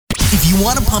If you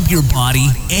want to pump your body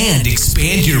and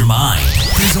expand your mind,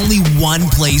 there's only one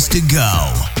place to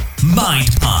go. Mind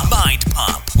Pump. Mind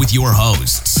Pump with your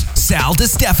hosts, Sal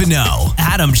DiStefano,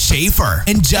 Adam Schafer,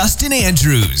 and Justin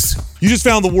Andrews. You just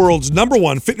found the world's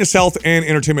 #1 fitness, health, and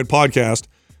entertainment podcast.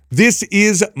 This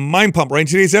is Mind Pump. Right in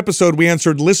today's episode, we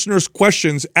answered listeners'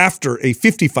 questions after a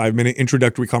 55-minute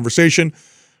introductory conversation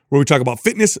where we talk about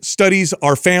fitness, studies,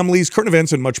 our families, current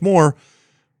events, and much more.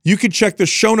 You can check the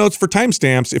show notes for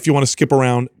timestamps if you want to skip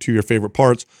around to your favorite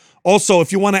parts. Also,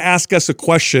 if you want to ask us a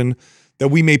question that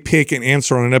we may pick and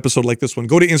answer on an episode like this one,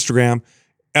 go to Instagram,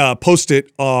 post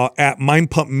it at Mind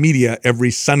Pump Media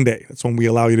every Sunday. That's when we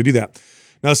allow you to do that.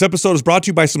 Now, this episode is brought to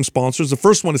you by some sponsors. The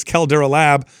first one is Caldera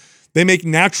Lab. They make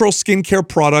natural skincare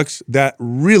products that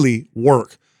really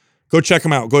work. Go check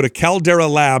them out. Go to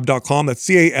calderalab.com. That's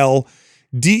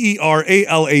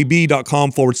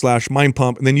CALDERALAB.com/Mind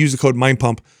Pump, and then use the code Mind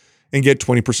Pump and get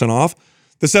 20% off.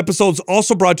 This episode is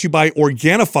also brought to you by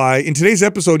Organifi. In today's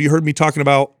episode, you heard me talking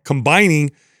about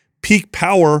combining Peak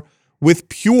Power with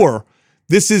Pure.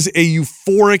 This is a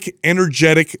euphoric,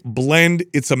 energetic blend.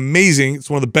 It's amazing. It's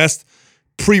one of the best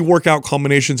pre-workout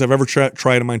combinations I've ever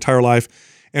tried in my entire life.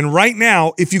 And right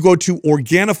now, if you go to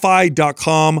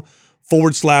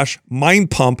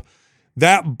Organifi.com/Mind Pump,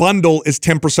 that bundle is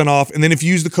 10% off. And then if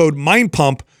you use the code Mind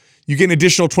Pump, you get an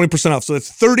additional 20% off. So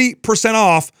that's 30%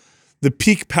 off the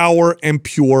Peak Power and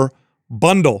Pure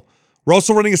bundle. We're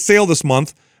also running a sale this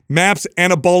month. MAPS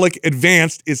Anabolic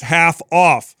Advanced is half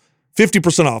off,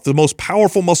 50% off. The most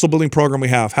powerful muscle building program we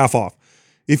have, half off.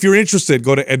 If you're interested,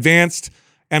 go to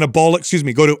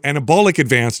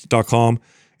anabolicadvanced.com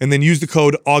and then use the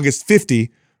code August50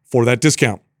 for that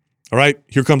discount. All right,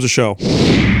 here comes the show.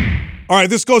 All right,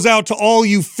 this goes out to all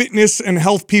you fitness and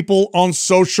health people on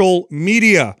social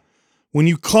media. When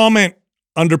you comment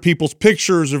under people's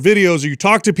pictures or videos or you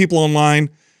talk to people online,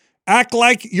 act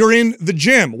like you're in the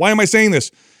gym. Why am I saying this?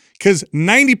 Because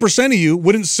 90% of you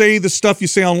wouldn't say the stuff you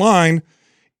say online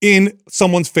in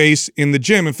someone's face in the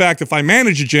gym. In fact, if I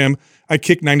manage a gym, I'd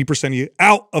kick 90% of you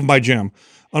out of my gym.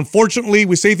 Unfortunately,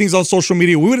 we say things on social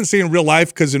media we wouldn't say in real life,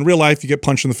 because in real life, you get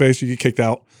punched in the face, you get kicked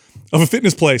out of a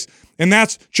fitness place. And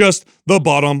that's just the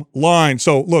bottom line.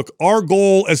 So look, our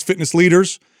goal as fitness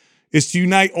leaders is to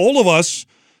unite all of us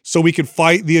so we can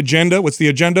fight the agenda. What's the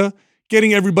agenda?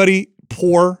 Getting everybody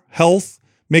poor health,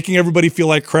 making everybody feel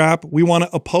like crap. We want to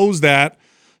oppose that.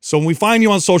 So when we find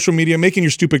you on social media making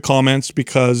your stupid comments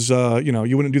because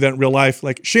you wouldn't do that in real life,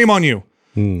 like, shame on you.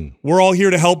 We're all here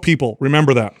to help people.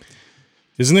 Remember that.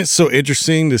 Isn't it so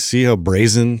interesting to see how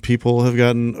brazen people have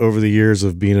gotten over the years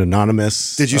of being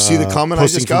anonymous? Did you see the comment I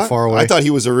just got? Far away? I thought he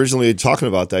was originally talking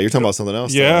about that. You're talking about something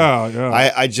else. Yeah.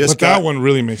 But that one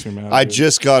really makes me mad. I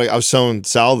was showing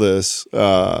Sal this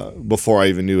before I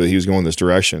even knew that he was going this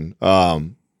direction.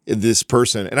 This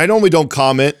person, and I normally don't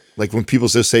comment. Like when people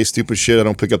just say stupid shit, I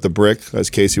don't pick up the brick,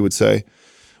 as Casey would say.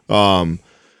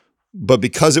 But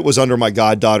because it was under my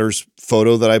goddaughter's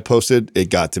photo that I posted, it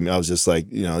got to me. I was just like,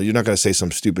 you're not going to say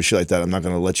some stupid shit like that. I'm not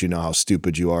going to let you know how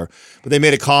stupid you are. But they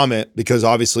made a comment because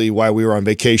obviously while we were on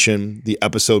vacation, the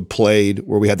episode played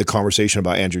where we had the conversation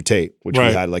about Andrew Tate, which we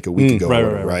had like a week ago,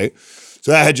 right?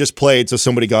 So that had just played. So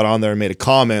somebody got on there and made a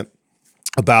comment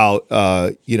about,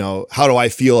 how do I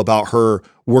feel about her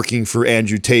working for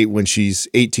Andrew Tate when she's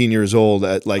 18 years old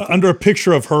at like under a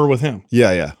picture of her with him.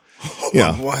 Yeah.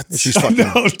 Yeah, what? She's fucking.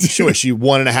 She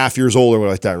 1.5 years old or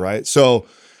like that, right? So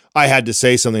I had to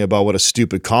say something about what a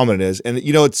stupid comment is, and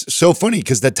it's so funny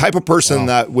because the type of person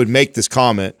that would make this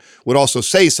comment would also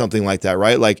say something like that,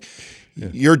 right? Like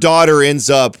your daughter ends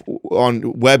up on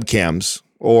webcams,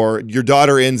 or your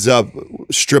daughter ends up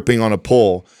stripping on a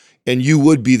pole. And you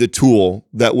would be the tool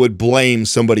that would blame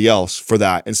somebody else for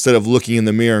that instead of looking in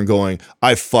the mirror and going,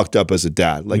 I fucked up as a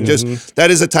dad. Like just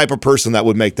that is the type of person that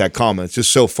would make that comment. It's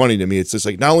just so funny to me. It's just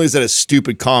like, not only is that a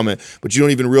stupid comment, but you don't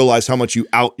even realize how much you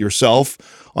out yourself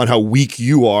on how weak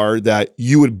you are, that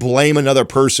you would blame another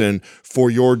person for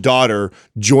your daughter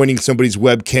joining somebody's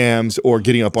webcams or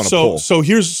getting up on a pole. This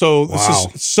is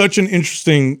such an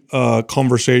interesting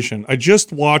conversation. I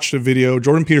just watched a video.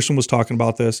 Jordan Peterson was talking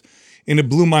about this, and it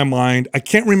blew my mind. I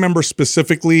can't remember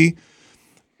specifically.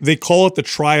 They call it the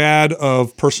triad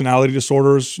of personality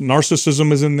disorders.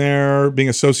 Narcissism is in there. Being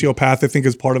a sociopath, I think,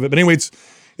 is part of it. But anyway,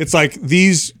 it's like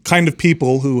these kind of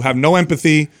people who have no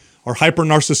empathy, are hyper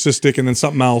narcissistic, and then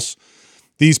something else.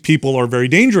 These people are very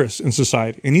dangerous in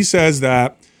society. And he says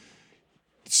that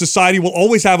society will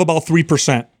always have about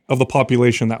 3% of the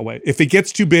population that way. If it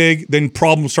gets too big, then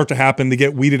problems start to happen. They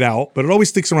get weeded out, but it always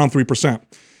sticks around 3%.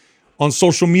 On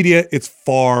social media, it's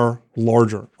far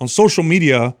larger. On social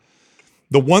media,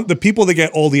 The people that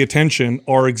get all the attention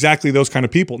are exactly those kind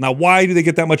of people. Now, why do they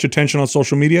get that much attention on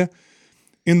social media?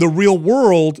 In the real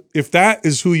world, if that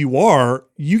is who you are,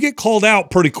 you get called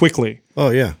out pretty quickly. Oh,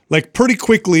 yeah. Like pretty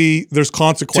quickly, there's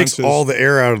consequences. Takes all the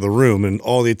air out of the room and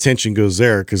all the attention goes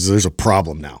there because there's a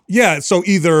problem now. Yeah. So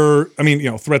either, I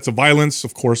mean, threats of violence,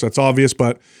 of course, that's obvious,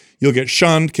 but you'll get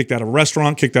shunned, kicked out of a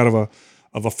restaurant, kicked out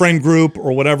of a friend group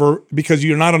or whatever, because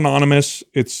you're not anonymous.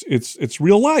 It's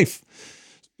real life.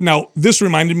 Now, this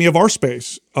reminded me of our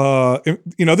space.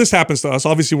 This happens to us.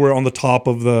 Obviously, we're on the top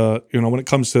of when it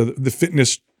comes to the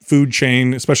fitness food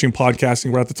chain, especially in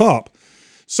podcasting, we're at the top.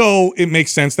 So it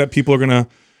makes sense that people are going to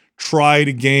try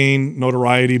to gain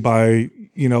notoriety by,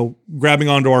 grabbing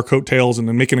onto our coattails and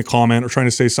then making a comment or trying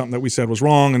to say something that we said was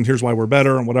wrong and here's why we're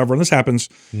better and whatever. And this happens.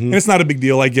 And it's not a big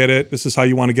deal. I get it. This is how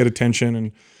you want to get attention.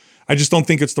 And I just don't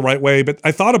think it's the right way. But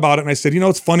I thought about it and I said,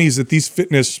 what's funny is that these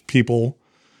fitness people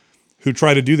who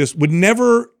try to do this would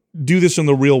never do this in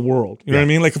the real world. You know what I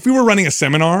mean? Like if we were running a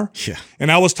seminar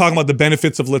and I was talking about the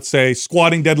benefits of, let's say,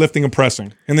 squatting, deadlifting, and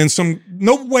pressing, and then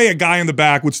no way a guy in the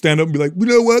back would stand up and be like, you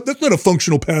know what? That's not a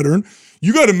functional pattern.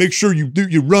 You got to make sure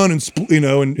you run and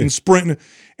sprint.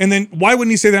 And then why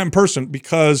wouldn't he say that in person?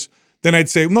 Because then I'd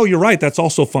say, no, you're right. That's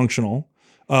also functional.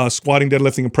 Squatting,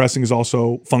 deadlifting, and pressing is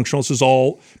also functional. This is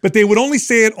all, but they would only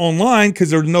say it online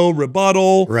because there's no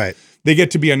rebuttal. Right. They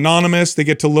get to be anonymous. They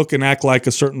get to look and act like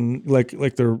a certain, like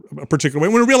they're a particular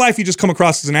way. When in real life, you just come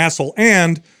across as an asshole.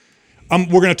 And we're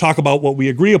going to talk about what we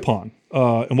agree upon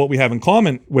and what we have in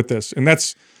common with this. And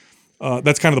that's kind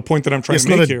of the point that I'm trying to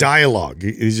make here. It's not a dialogue.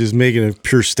 He's just making a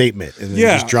pure statement and then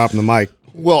just dropping the mic.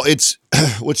 Well, it's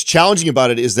what's challenging about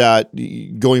it is that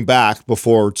going back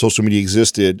before social media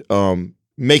existed,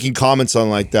 making comments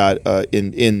on like that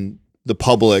in the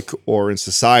public or in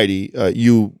society,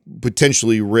 you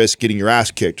potentially risk getting your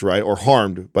ass kicked, right, or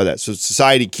harmed by that. So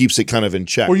society keeps it kind of in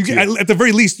check. Or at the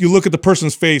very least, you look at the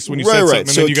person's face when you said something, and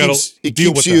so then you got to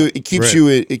deal with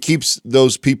that. It keeps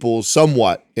those people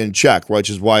somewhat in check, which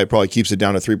is why it probably keeps it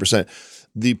down to 3%.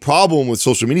 The problem with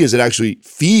social media is it actually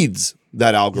feeds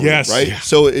that algorithm, right? Yeah.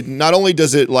 So it not only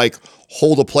does it like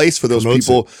hold a place for those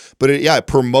people, but it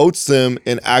promotes them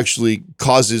and actually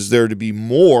causes there to be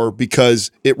more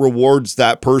because it rewards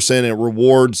that person. It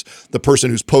rewards the person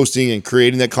who's posting and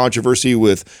creating that controversy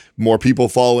with more people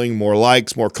following, more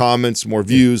likes, more comments, more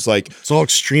views. Like it's all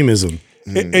extremism.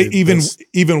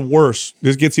 Even worse.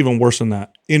 This gets even worse than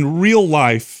that. In real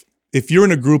life, if you're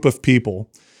in a group of people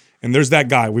and there's that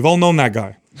guy, we've all known that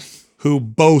guy, who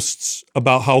boasts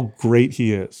about how great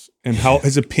he is and how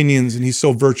his opinions and he's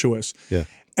so virtuous. Yeah.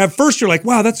 At first you're like,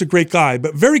 wow, that's a great guy.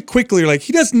 But very quickly you're like,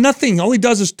 he does nothing. All he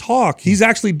does is talk. He's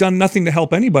actually done nothing to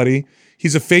help anybody.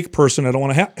 He's a fake person. I don't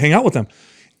want to hang out with him.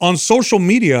 On social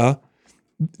media,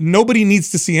 nobody needs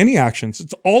to see any actions.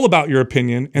 It's all about your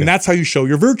opinion. And that's how you show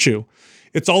your virtue.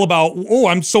 It's all about,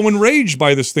 I'm so enraged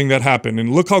by this thing that happened.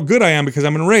 And look how good I am because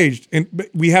I'm enraged. And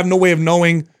we have no way of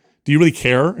knowing, do you really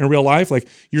care in real life? Like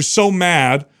you're so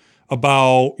mad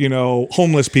about,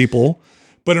 homeless people,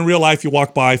 but in real life you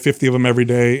walk by 50 of them every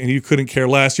day and you couldn't care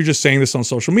less. You're just saying this on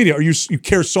social media. Or you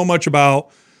care so much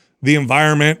about the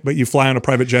environment, but you fly on a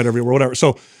private jet everywhere, whatever.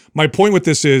 So my point with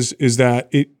this is that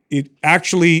it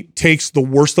actually takes the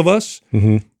worst of us,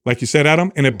 like you said,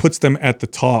 Adam, and it puts them at the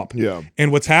top. Yeah.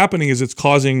 And what's happening is it's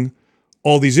causing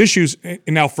all these issues. And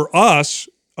now for us,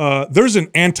 there's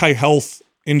an anti-health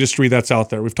industry that's out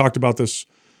there. We've talked about this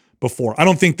before. I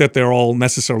don't think that they're all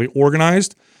necessarily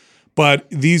organized, but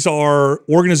these are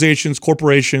organizations,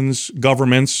 corporations,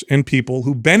 governments, and people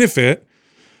who benefit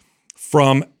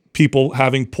from people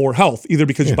having poor health, either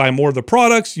because you buy more of the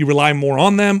products, you rely more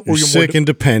on them, or you're sick more and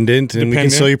dependent, and we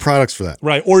can sell you products for that.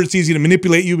 Right. Or it's easy to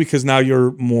manipulate you because now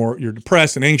you're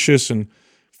depressed and anxious and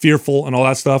fearful and all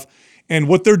that stuff. And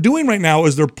what they're doing right now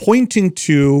is they're pointing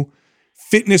to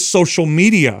fitness social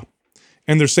media.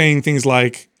 And they're saying things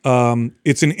like,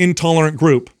 it's an intolerant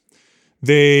group.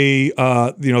 They,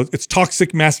 it's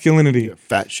toxic masculinity. Yeah,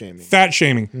 fat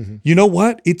shaming. Mm-hmm. You know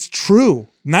what? It's true.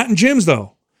 Not in gyms,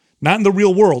 though. Not in the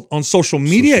real world. On social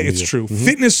media, it's true. Mm-hmm.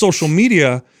 Fitness social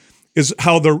media is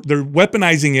how they're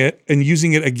weaponizing it and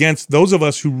using it against those of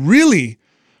us who really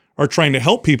are trying to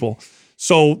help people.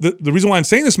 So the reason why I'm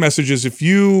saying this message is if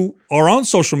you are on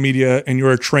social media and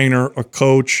you're a trainer, a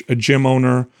coach, a gym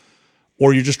owner,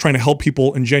 or you're just trying to help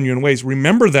people in genuine ways,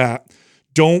 remember that.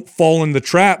 Don't fall in the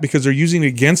trap because they're using it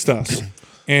against us.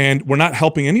 And we're not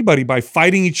helping anybody by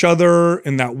fighting each other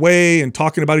in that way and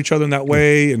talking about each other in that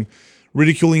way and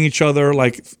ridiculing each other.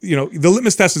 Like, the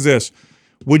litmus test is this.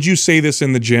 Would you say this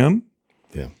in the gym?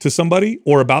 to somebody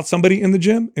or about somebody in the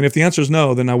gym? And if the answer is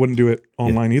no, then I wouldn't do it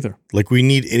online either. Like, we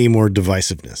need any more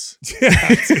divisiveness.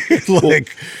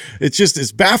 Like,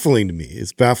 it's baffling to me.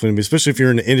 It's baffling to me, especially if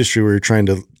you're in an industry where you're trying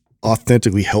to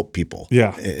authentically help people.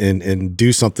 Yeah. And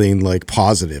do something like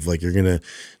positive. Like, you're going to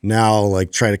now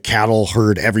like try to cattle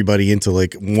herd everybody into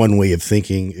like one way of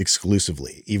thinking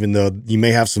exclusively. Even though you may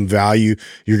have some value,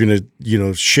 you're going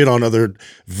to, shit on other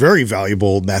very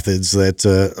valuable methods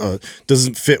that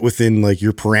doesn't fit within like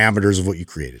your parameters of what you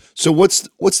created. So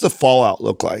what's the fallout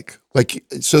look like? Like,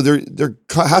 so there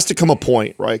has to come a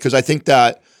point, right? Because I think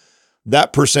that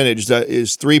percentage that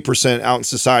is 3% out in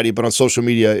society, but on social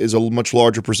media is a much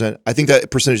larger percent. I think that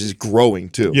percentage is growing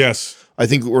too. Yes. I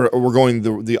think we're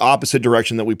going the opposite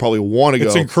direction that we probably want to go.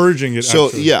 It's encouraging it. So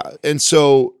actually. yeah. And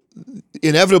so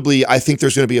inevitably, I think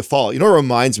there's going to be a fall. You know what it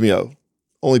reminds me of?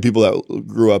 Only people that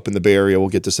grew up in the Bay Area will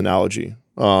get this analogy.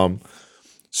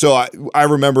 So I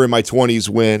remember in my 20s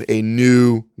when a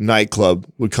new nightclub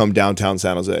would come downtown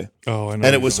San Jose. Oh, I know.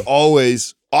 And it was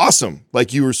always awesome.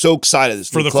 Like, you were so excited this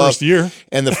for new the club. first year.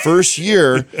 And the first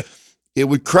year it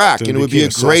would crack and it would be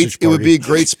became a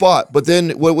great spot. But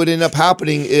then what would end up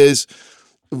happening is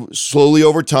slowly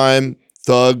over time,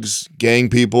 thugs, gang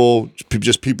people,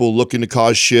 just people looking to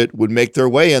cause shit would make their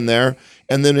way in there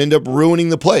and then end up ruining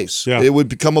the place. Yeah. It would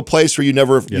become a place where you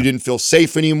didn't feel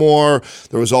safe anymore.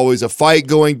 There was always a fight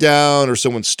going down or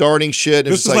someone starting shit.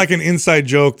 This is like an inside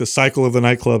joke, the cycle of the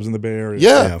nightclubs in the Bay Area.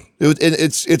 Yeah.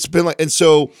 It's been like, and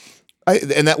so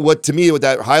what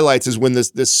that highlights is when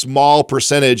this small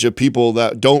percentage of people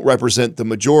that don't represent the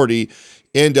majority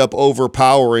end up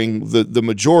overpowering the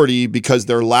majority because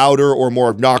they're louder or more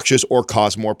obnoxious or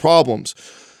cause more problems.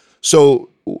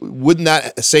 So wouldn't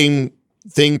that same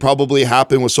thing probably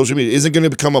happen with social media? Isn't going to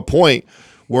become a point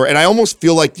where, and I almost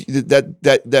feel like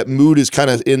that mood is kind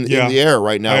of in the air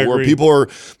right now, where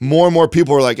more and more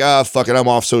people are like, fuck it, I'm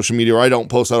off social media, or I don't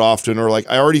post that often, or like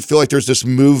I already feel like there's this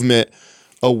movement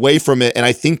away from it, and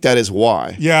I think that is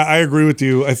why. Yeah, I agree with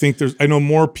you. I think I know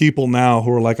more people now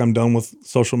who are like, I'm done with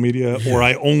social media, or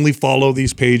I only follow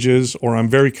these pages, or I'm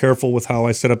very careful with how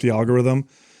I set up the algorithm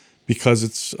because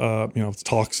it's it's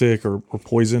toxic or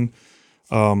poison.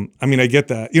 I mean, I get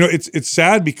that. It's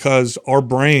sad because our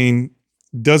brain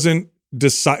doesn't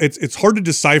decide. It's hard to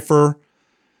decipher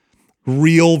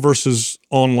real versus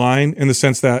online in the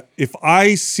sense that if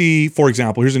I see, for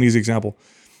example, here's an easy example.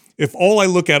 If all I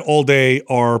look at all day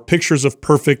are pictures of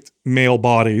perfect male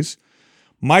bodies,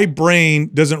 my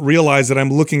brain doesn't realize that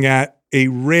I'm looking at a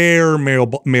rare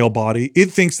male body.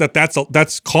 It thinks that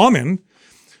that's common.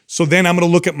 So then I'm going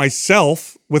to look at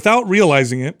myself without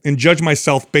realizing it and judge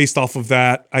myself based off of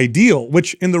that ideal,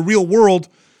 which in the real world,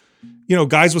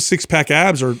 guys with six-pack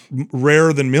abs are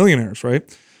rarer than millionaires,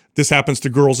 right? This happens to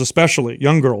girls, especially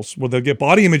young girls, where they'll get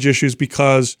body image issues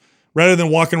because rather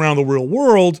than walking around the real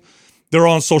world, they're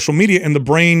on social media and the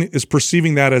brain is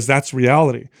perceiving that as that's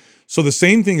reality. So the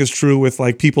same thing is true with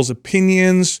like people's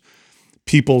opinions,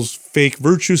 people's fake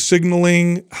virtue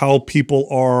signaling, how people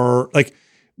are like,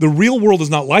 the real world is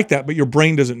not like that, but your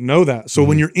brain doesn't know that. So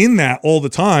when you're in that all the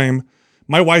time,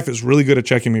 my wife is really good at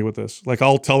checking me with this. Like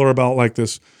I'll tell her about like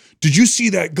this, did you see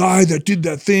that guy that did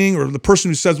that thing, or the person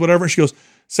who says whatever? And she goes,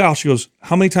 Sal, she goes,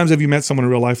 how many times have you met someone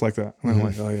in real life like that? And I'm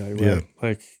like, oh yeah, you're right.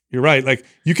 Like, you're right. Like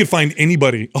you could find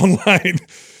anybody online,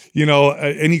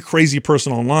 any crazy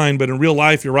person online, but in real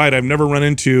life, you're right. I've never run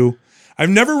into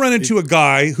a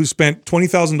guy who spent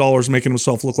 $20,000 making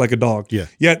himself look like a dog. Yeah.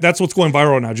 Yeah. That's what's going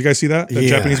viral now. Did you guys see that? That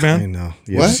Japanese man? I know.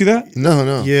 Yeah. What? Did you see that?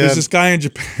 No. Yeah. There's this guy in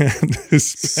Japan.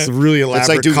 It's really elaborate. It's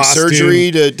like doing costume. surgery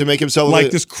to make himself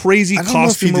like this crazy I don't know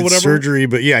if he costume or did whatever. surgery,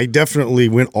 but yeah, he definitely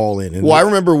went all in. Well, I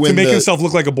remember when to make himself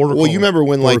look like a border collie. Well, you remember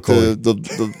when like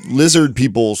the lizard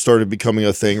people started becoming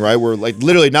a thing, right? Where like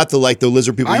literally not the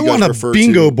lizard people. I you want guys a refer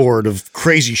bingo to. board of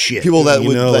crazy shit. People that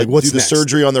would like what's do the next?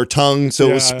 surgery on their tongue so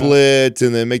it was split,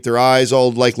 and then make their eyes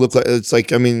all like look like it's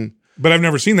like, I mean. But I've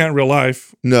never seen that in real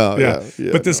life. No,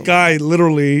 but this guy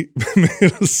literally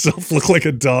made himself look like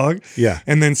a dog. Yeah.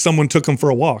 And then someone took him for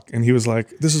a walk, and he was like,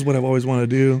 "This is what I've always wanted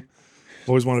to do.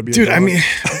 Always wanted to be." Dude, a dog. I mean,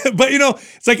 but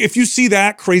it's like if you see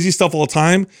that crazy stuff all the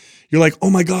time, you're like, "Oh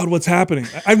my God, what's happening?"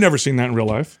 I've never seen that in real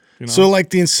life. So like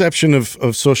the inception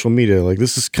of social media, like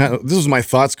this was my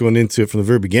thoughts going into it from the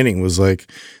very beginning, was like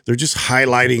they're just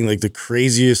highlighting like the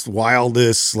craziest,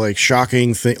 wildest, like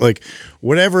shocking thing, like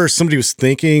whatever somebody was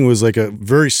thinking was like a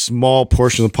very small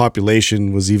portion of the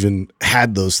population was even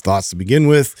had those thoughts to begin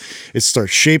with. It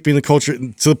starts shaping the culture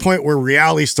to the point where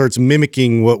reality starts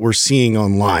mimicking what we're seeing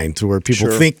online, to where people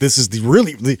think this is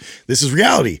this is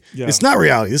reality. Yeah. It's not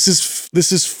reality. This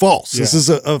is false. Yeah. This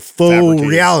is a faux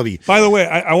reality. By the way,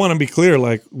 I want want to be clear,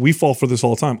 like we fall for this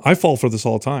all the time. I fall for this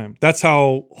all the time. That's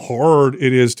how hard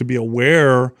it is to be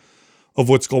aware of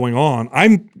what's going on.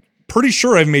 I'm pretty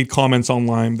sure I've made comments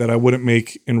online that I wouldn't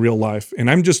make in real life. And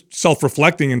I'm just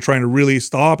self-reflecting and trying to really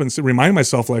stop and remind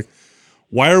myself, like,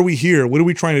 why are we here? What are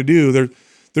we trying to do?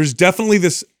 There's definitely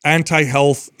this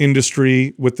anti-health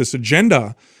industry with this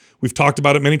agenda. We've talked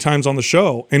about it many times on the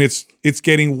show, and it's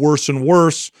getting worse and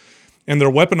worse. And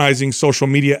they're weaponizing social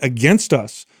media against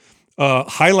us,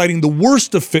 highlighting the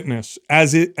worst of fitness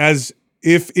as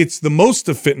if it's the most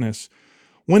of fitness,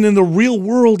 when in the real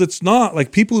world it's not.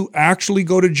 Like people who actually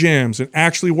go to gyms and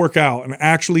actually work out and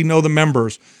actually know the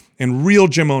members and real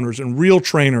gym owners and real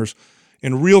trainers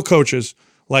and real coaches,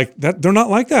 like that, they're not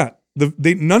like that.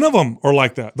 None of them are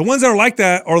like that. The ones that are like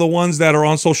that are the ones that are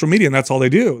on social media, and that's all they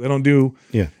do. They don't do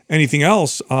anything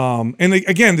else.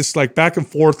 Again, this like back and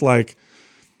forth, like,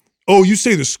 oh, you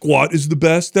say the squat is the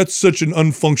best? That's such an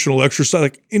unfunctional exercise.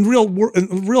 Like in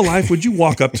real life, would you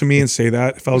walk up to me and say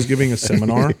that if I was giving a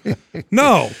seminar?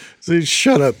 No. So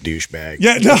shut up, douchebag.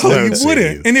 Yeah, no, you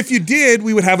wouldn't. And if you did,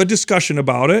 we would have a discussion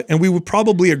about it, and we would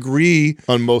probably agree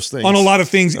on most things, on a lot of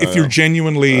things, if you're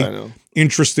genuinely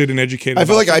interested and educated. I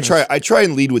feel like fitness. I try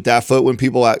and lead with that foot when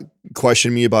people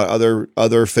question me about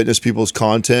other fitness people's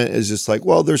content. Is just like,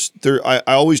 well, I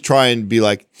always try and be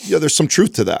like, yeah, there's some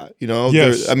truth to that. You know,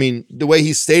 yes. I mean, the way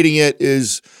he's stating it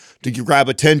is to grab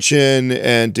attention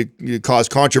and to cause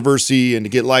controversy and to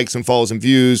get likes and follows and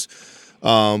views.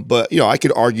 But I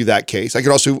could argue that case. I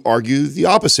could also argue the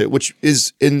opposite, which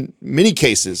is in many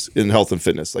cases in health and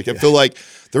fitness. Like I feel like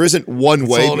there isn't one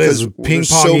way because there's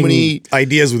so many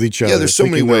ideas with each other. Yeah, there's so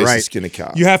many ways to skin a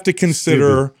cat. You have to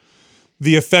consider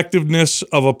the effectiveness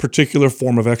of a particular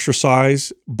form of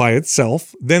exercise by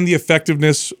itself, then the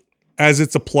effectiveness as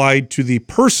it's applied to the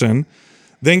person,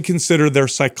 then consider their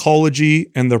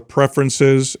psychology and their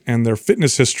preferences and their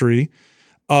fitness history.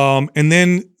 And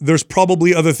then there's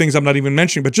probably other things I'm not even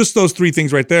mentioning, but just those three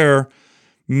things right there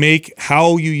make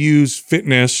how you use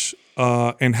fitness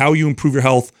and how you improve your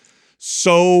health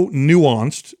so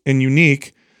nuanced and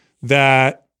unique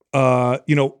that,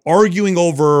 arguing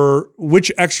over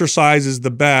which exercise is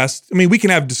the best. I mean, we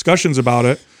can have discussions about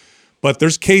it, but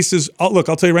there's cases. Look,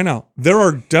 I'll tell you right now, there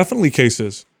are definitely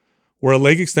cases where a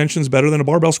leg extension is better than a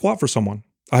barbell squat for someone.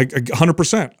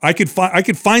 100%. I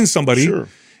could find somebody. Sure.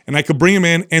 And I could bring him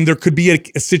in, and there could be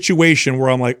a situation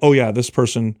where I'm like, oh yeah, this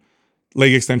person,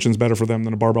 leg extension is better for them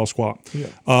than a barbell squat.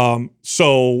 Yeah.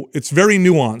 So it's very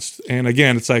nuanced. And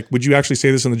again, it's like, would you actually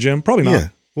say this in the gym? Probably not. Yeah.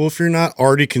 Well, if you're not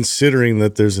already considering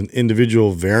that there's an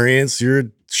individual variance, you're a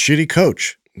shitty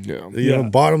coach. Yeah. You know,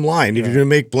 bottom line, if you're going to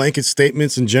make blanket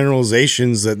statements and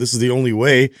generalizations that this is the only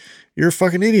way, you're a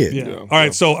fucking idiot. Yeah. All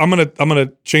right. So I'm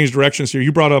gonna change directions here.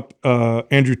 You brought up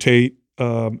Andrew Tate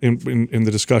in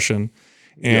the discussion.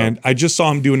 And I just saw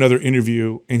him do another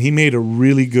interview, and he made a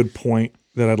really good point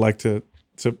that I'd like to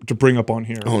bring up on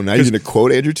here. Oh, now you're going to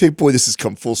quote Andrew Tate? Boy, this has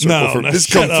come full circle. No, this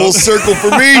has come full circle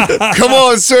for me. Come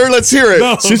on, sir. Let's hear it.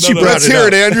 Let's hear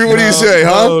it, Andrew. What do you say,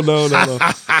 huh? No.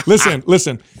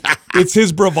 Listen. It's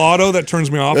his bravado that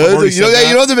turns me off. You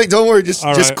know the don't worry.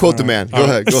 Just quote the man. Go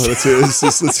ahead. Let's hear it.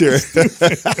 Let's hear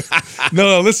it.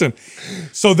 No, listen.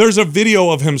 So there's a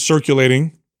video of him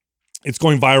circulating. It's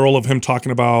going viral of him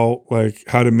talking about like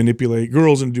how to manipulate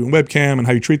girls and doing webcam and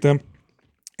how you treat them.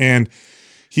 And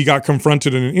he got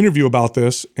confronted in an interview about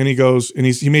this, and he goes, and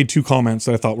he made two comments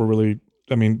that I thought were really,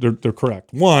 I mean, they're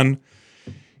correct. One,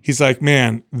 he's like,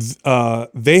 man,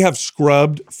 they have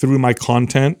scrubbed through my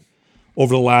content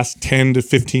over the last 10 to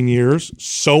 15 years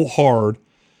so hard.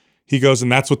 He goes,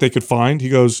 and that's what they could find. He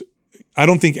goes, I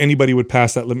don't think anybody would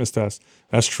pass that litmus test.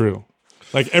 That's true.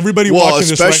 Like everybody watching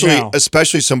this right now.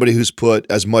 Especially somebody who's put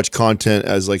as much content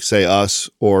as like say us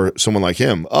or someone like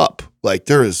him up. Like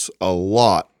there is a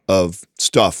lot of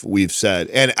stuff we've said,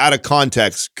 and out of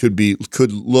context could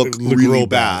look really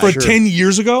bad. For 10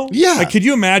 years ago? Yeah. Like, could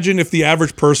you imagine if the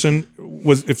average person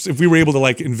was, if we were able to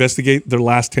like investigate their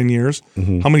last 10 years,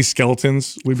 how many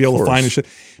skeletons we'd be able to find and shit?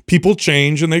 People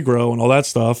change and they grow and all that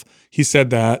stuff. He said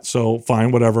that, so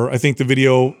fine, whatever. I think the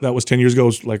video that was 10 years ago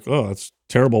was like, oh, that's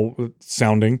terrible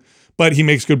sounding. But he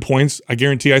makes good points. I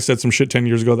guarantee I said some shit 10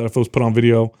 years ago that if it was put on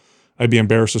video, I'd be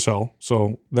embarrassed as hell.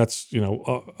 So that's,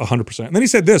 100%. And then he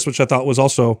said this, which I thought was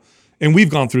also, and we've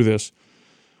gone through this.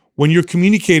 When you're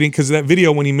communicating, because that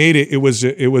video, when he made it, it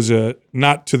was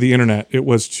not to the internet. It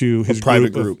was to his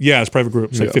private group. His private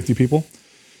group. It's like 50 people.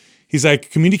 He's like,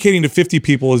 communicating to 50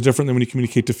 people is different than when you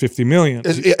communicate to 50 million.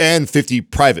 And 50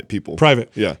 private people.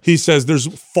 Private. Yeah. He says there's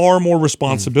far more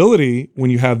responsibility when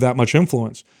you have that much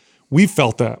influence. We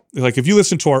felt that. Like if you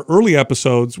listen to our early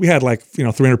episodes, we had like,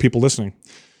 300 people listening.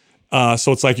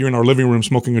 So it's like you're in our living room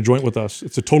smoking a joint with us.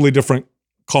 It's a totally different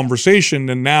conversation.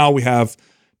 And now we have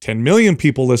 10 million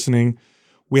people listening.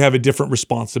 We have a different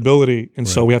responsibility. And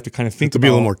so we have to kind of think to be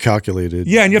a little more calculated.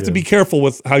 Yeah, and you have to be careful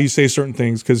with how you say certain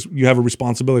things because you have a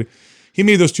responsibility. He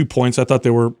made those 2 points. I thought they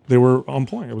were on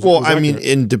point. It was I mean,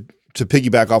 accurate. to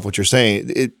piggyback off what you're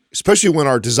saying, especially when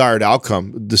our desired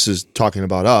outcome, this is talking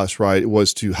about us, right,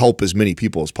 was to help as many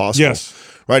people as possible. Yes.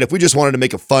 Right. If we just wanted to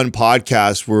make a fun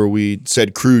podcast where we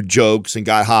said crude jokes and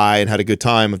got high and had a good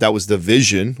time, if that was the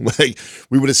vision, like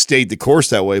we would have stayed the course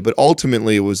that way. But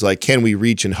ultimately, it was like, can we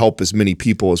reach and help as many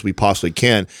people as we possibly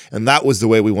can? And that was the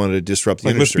way we wanted to disrupt the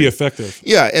industry. Let's be effective.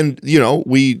 Yeah, and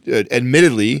we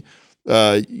admittedly,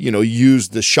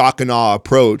 used the shock and awe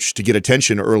approach to get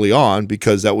attention early on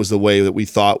because that was the way that we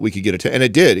thought we could get attention, and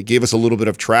it did. It gave us a little bit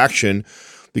of traction.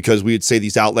 Because we'd say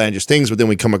these outlandish things, but then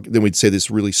we'd say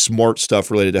this really smart stuff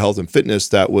related to health and fitness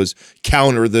that was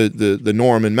counter the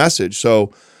norm and message.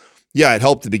 So, yeah, it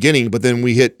helped at the beginning, but then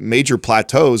we hit major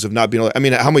plateaus of not being able. I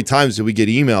mean, how many times did we get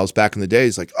emails back in the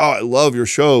days like, "Oh, I love your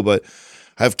show, but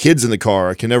I have kids in the car.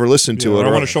 I can never listen to it." Or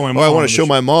I want to show my mom. I want to show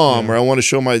my mom, or I want to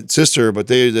show my sister, but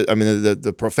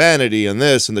the profanity and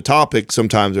this and the topic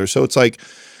sometimes are so. It's like.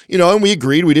 And we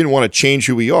agreed we didn't want to change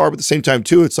who we are, but at the same time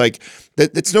too, it's like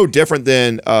it's no different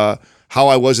than how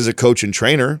I was as a coach and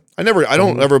trainer. I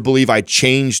don't ever believe I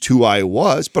changed who I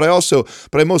was, but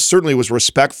I most certainly was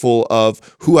respectful of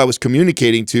who I was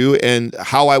communicating to and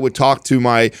how I would talk to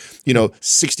my,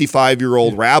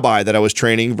 65-year-old rabbi that I was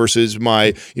training versus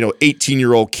my,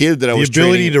 18-year-old kid that I was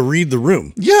training. The ability to read the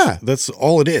room. Yeah. That's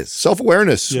all it is.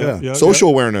 Self-awareness. Social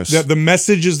awareness. Yeah, the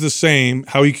message is the same.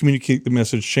 How you communicate the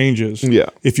message changes. Yeah.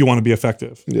 If you want to be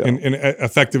effective. Yeah. And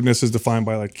effectiveness is defined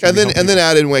by like. And then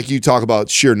add in like you talk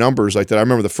about sheer numbers like that. I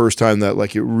remember the first time that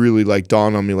like it really like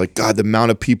dawned on me like God, the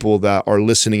amount of people that are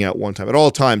listening at one time. At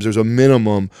all times, there's a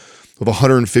minimum of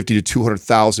 150 to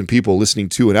 200,000 people listening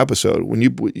to an episode. When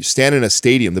you stand in a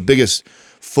stadium, the biggest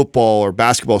football or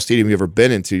basketball stadium you've ever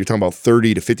been into, you're talking about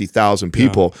 30 to 50,000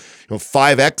 people.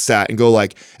 5x that and go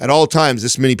like, at all times,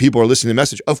 this many people are listening to the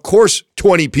message. Of course,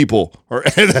 20 people or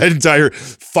that entire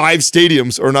 5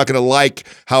 stadiums are not going to like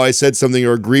how I said something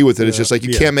or agree with it. It's just like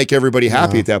you can't make everybody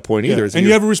happy at that point either. And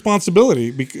you have a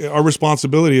responsibility. Our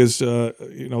responsibility is,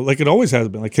 like it always has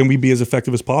been. Like, can we be as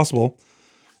effective as possible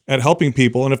at helping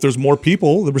people? And if there's more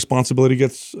people, the responsibility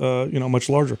gets, much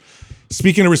larger.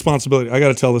 Speaking of responsibility, I got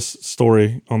to tell this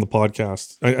story on the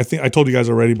podcast. I think I told you guys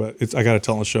already, but I got to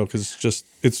tell on the show because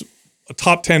it's a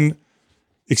top 10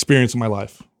 experience in my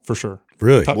life for sure.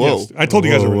 Really? Yes, I told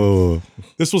you guys already. Whoa.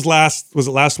 This was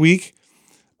last week?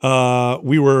 I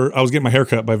was getting my hair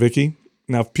cut by Vicky.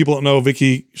 Now, if people don't know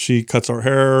Vicky, she cuts our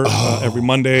hair every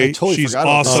Monday. She's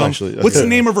awesome. What's the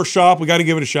name of her shop? We got to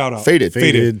give it a shout out.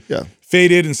 Faded. Yeah.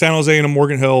 Faded in San Jose and in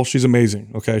Morgan Hill. She's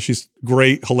amazing. Okay. She's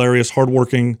great, hilarious,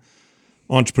 hardworking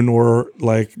entrepreneur,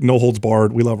 like no holds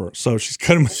barred. We love her. So she's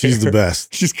cutting my hair. She's the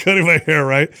best. She's cutting my hair,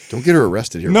 right? Don't get her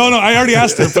arrested here. No, I already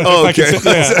asked her. If I could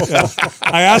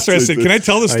I asked her, I said, can I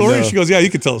tell the story? She goes, yeah, you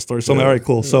can tell the story. So I'm like, all right,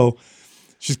 cool. So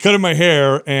she's cutting my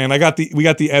hair, and we got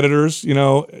the editors,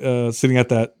 sitting at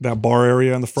that bar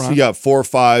area in the front. So you got 4 or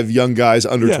 5 young guys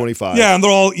under 25. Yeah, and they're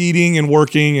all eating and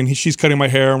working, and she's cutting my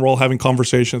hair, and we're all having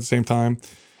conversation at the same time.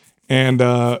 And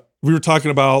we were talking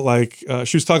about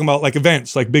she was talking about like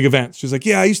events, like big events. She's like,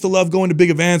 yeah, I used to love going to big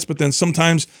events, but then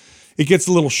sometimes it gets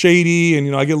a little shady,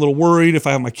 and I get a little worried if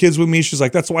I have my kids with me. She's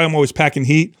like, that's why I'm always packing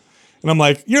heat. And I'm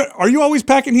like, are you always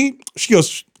packing heat? She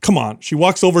goes, come on. She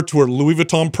walks over to her Louis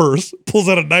Vuitton purse, pulls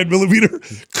out a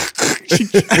 9mm. She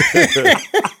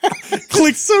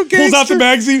clicks, pulls out the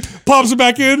magazine, pops it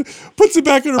back in, puts it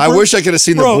back in her purse. I wish I could have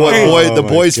seen the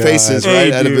boys' faces, right?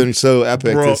 That'd have been so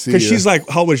epic to see. Because she's like,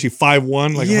 how old is she?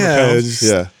 5'1", like 100 pounds?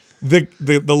 Yeah.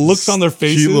 The looks on their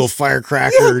faces, cute little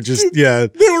firecracker,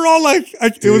 they were all like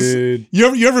it was.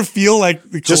 You ever feel like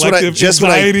the collective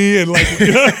anxiety and like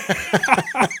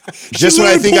just when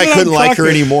I think I couldn't like her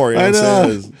anymore. I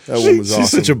know. That one was awesome.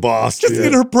 She's such a boss. Just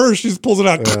in her purse, she just pulls it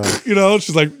out.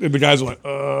 She's like, and the guys are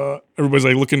like, everybody's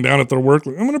like looking down at their work.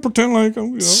 Like, I'm gonna pretend like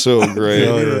I'm. So great.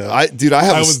 I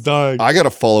was dying. I got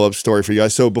a follow-up story for you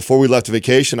guys. So before we left to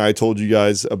vacation, I told you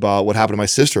guys about what happened to my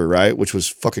sister, right? Which was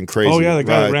fucking crazy. Oh yeah, the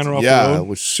guy that ran her off the road. It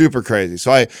was super crazy.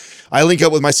 So I link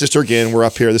up with my sister again. We're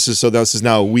up here. This is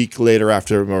now a week later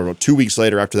or 2 weeks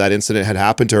later after that incident had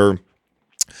happened to her.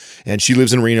 And she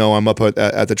lives in Reno. I'm up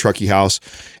at the Truckee house,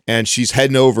 and she's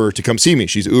heading over to come see me.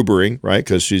 She's Ubering, right?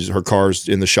 Because her car's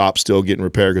in the shop still getting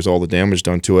repaired because all the damage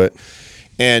done to it.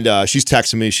 And she's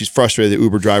texting me. She's frustrated. The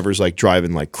Uber driver's like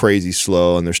driving like crazy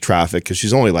slow, and there's traffic because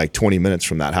she's only like 20 minutes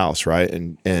from that house, right?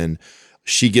 And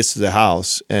she gets to the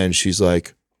house, and she's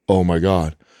like, oh my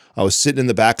God. I was sitting in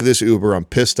the back of this Uber. I'm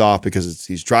pissed off because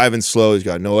he's driving slow. He's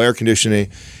got no air conditioning.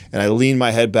 And I lean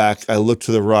my head back. I look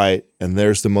to the right, and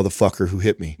there's the motherfucker who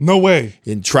hit me. No way.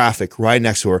 In traffic right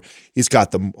next to her. He's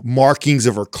got the markings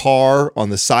of her car on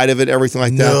the side of it, everything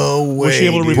like that. No way. Was she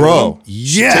able to report Bro. him?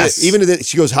 Yes. Even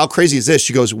she goes, how crazy is this?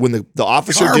 She goes, when the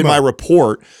officer did my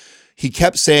report, he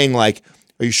kept saying like,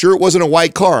 are you sure it wasn't a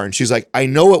white car? And she's like, I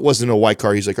know it wasn't a white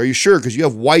car. He's like, are you sure? Because you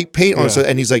have white paint on it.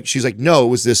 And she's like, no, it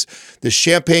was this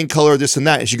champagne color, this and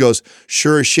that. And she goes,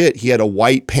 sure as shit, he had a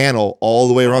white panel all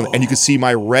the way around. And you could see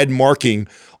my red marking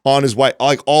on his white,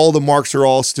 like all the marks are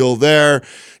all still there.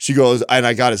 She goes, and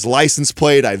I got his license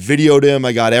plate. I videoed him.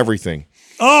 I got everything.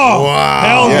 Oh, wow.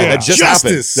 Hell yeah. That just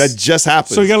Justice. happened. That just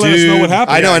happened. So you gotta let us know what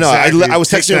happened. I know. Exactly. I was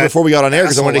texting her before we got on air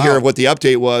because I wanted to hear out. what the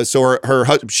update was. So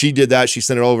she did that. She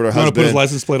sent it over to her You want to put his husband.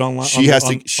 license plate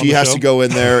online? She has to go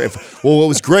in there. What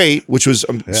was great, which was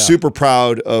I'm super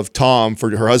proud of Tom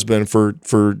for her husband for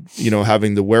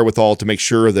having the wherewithal to make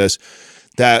sure of this.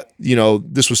 That,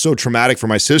 this was so traumatic for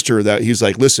my sister that he's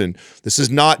like, listen, this is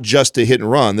not just a hit and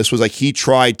run. This was like he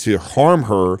tried to harm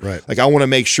her. Right. Like, I want to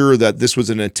make sure that this was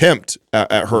an attempt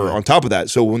at her on top of that.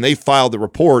 So when they filed the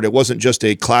report, it wasn't just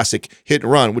a classic hit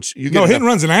and run, which hit and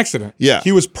run's an accident. Yeah.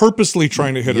 He was purposely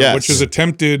trying to hit her, which is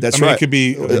attempted. That's right. right. It could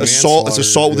be assault. It's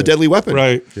assault with a deadly weapon.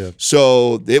 Right. Yeah.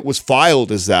 So it was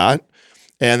filed as that.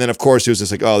 And then, of course, it was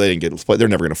just like, oh, they didn't get a plate. They're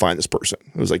never going to find this person.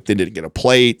 It was like they didn't get a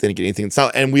plate. They didn't get anything. It's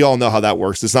not, and we all know how that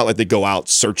works. It's not like they go out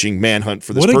searching manhunt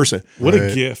for this person. What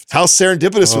a gift. How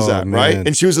serendipitous was that, right? Man.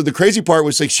 And the crazy part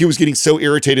was like she was getting so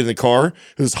irritated in the car.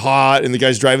 It was hot and the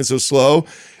guy's driving so slow.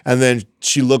 And then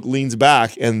she leans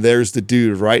back and there's the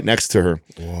dude right next to her.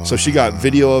 Wow. So she got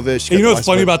video of it. And you know what's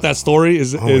funny about that story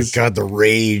is my God, the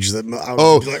rage that.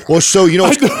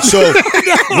 So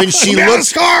when she looked,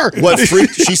 scar.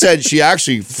 She said she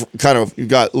actually kind of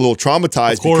got a little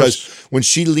traumatized because when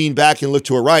she leaned back and looked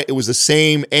to her right, it was the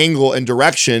same angle and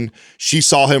direction she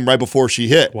saw him right before she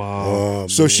hit. Wow.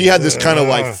 So she had this kind of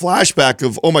like flashback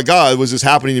of, oh my God, was this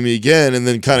happening to me again? And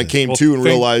then kind of came to and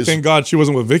realized. Thank God she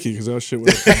wasn't with Vicky because that shit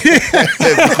would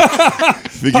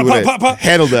Vicky would have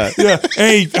handled that. Yeah.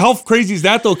 Hey, how crazy is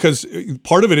that though? Because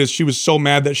part of it is she was so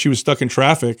mad that she was stuck in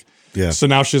traffic. Yeah. So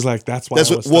now she's like, that's why.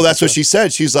 That's what she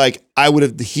said. She's like,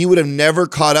 he would have never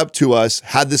caught up to us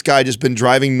had this guy just been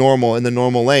driving normal in the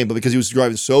normal lane. But because he was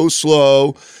driving so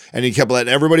slow and he kept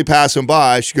letting everybody pass him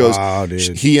by, she goes, wow,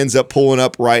 dude. He ends up pulling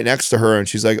up right next to her. And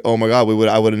she's like, oh my God,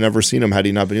 I would have never seen him had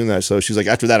he not been doing that. So she's like,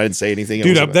 after that, I didn't say anything.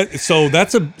 Dude,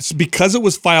 because it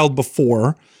was filed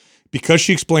before, because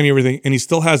she explained everything and he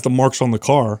still has the marks on the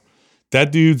car,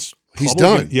 that dude's he's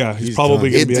done. He's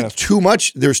probably going to be it's too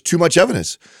much. There's too much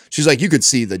evidence. She's like, you could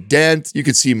see the dent. You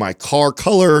could see my car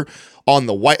color on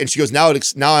the white. And she goes, now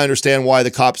I understand why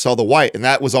the cops saw the white. And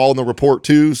that was all in the report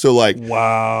too. So like,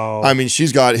 wow. I mean,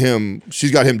 she's got him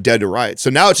dead to rights. So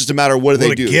now it's just a matter of what do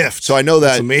they do? Gift. So I know that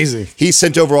That's amazing. He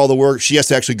sent over all the work. She has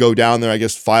to actually go down there, I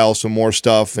guess, file some more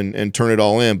stuff and turn it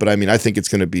all in. But I mean, I think it's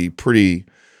going to be pretty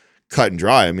cut and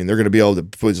dry. I mean, they're going to be able to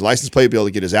put his license plate, be able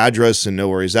to get his address and know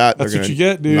where he's at. That's they're what going you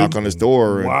get, dude. knock on his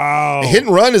door. Wow. And hit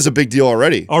and run is a big deal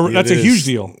already. That's a huge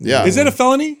deal. Yeah. Is that a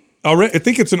felony? I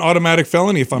think it's an automatic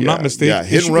felony if I'm not mistaken.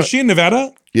 Yeah. Is she in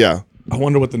Nevada? Yeah. I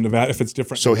wonder what the Nevada, if it's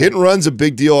different. So hit and run's a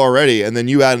big deal already. And then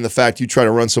you add in the fact you try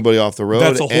to run somebody off the road.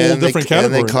 That's a whole different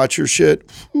category. And they caught your shit.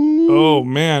 Oh,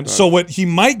 man. So what he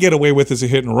might get away with is a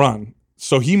hit and run.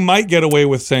 So he might get away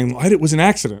with saying, it was an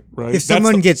accident, right? If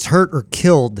someone gets hurt or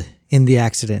killed in the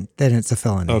accident, then it's a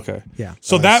felony. Okay. Yeah.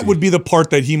 So that would be the part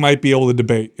that he might be able to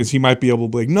debate, is he might be able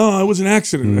to be like, no, it was an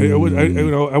accident.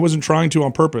 I wasn't trying to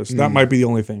on purpose. That might be the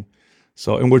only thing.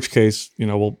 So in which case,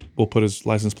 we'll put his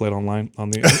license plate online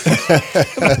on the.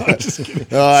 Just kidding.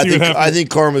 I think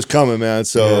karma's coming, man.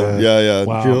 So yeah.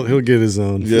 Wow. He'll get his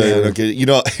own. Yeah. Okay.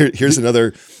 Here's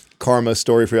another karma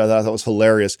story for you that I thought was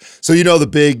hilarious. So the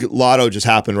big lotto just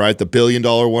happened, right? The $1 billion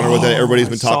one, or that everybody's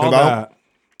been talking about. That.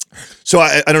 So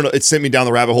I don't know. It sent me down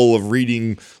the rabbit hole of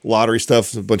reading lottery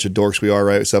stuff. A bunch of dorks we are,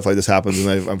 right? Stuff like this happens,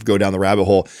 and I go down the rabbit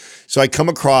hole. So I come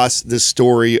across this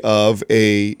story of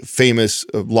a famous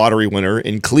lottery winner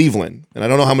in Cleveland, and I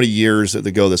don't know how many years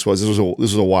ago this was. This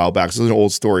was a while back. So this is an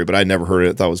old story, but I never heard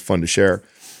it. I thought it was fun to share.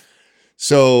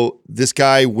 So this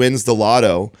guy wins the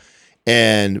lotto,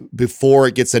 and before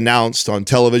it gets announced on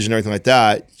television or anything like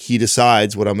that, he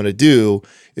decides what I'm going to do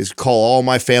is call all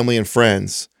my family and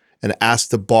friends and ask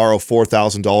to borrow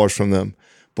 $4,000 from them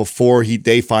before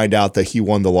they find out that he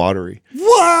won the lottery.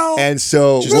 Wow. And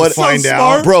so Just what find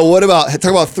out. bro, what about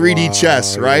talk about 3D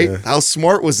chess, right? Yeah. How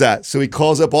smart was that? So he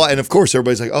calls up and of course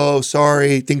everybody's like, "Oh,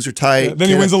 sorry, things are tight." Yeah, then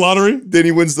he wins the lottery? Then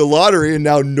he wins the lottery and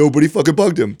now nobody fucking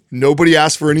bugged him. Nobody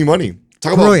asked for any money.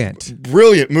 Talk Brilliant. about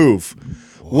brilliant move.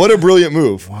 What a brilliant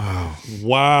move.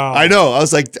 Wow. I know. I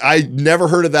was like, I never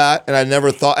heard of that. And I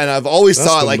never thought, and I've always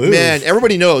thought like, move. man,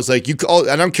 everybody knows like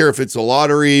I don't care if it's a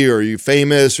lottery or you're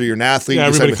famous or you're an athlete. Yeah, you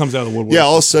everybody decide- comes out of the woodwork. Yeah,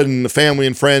 all of a sudden the family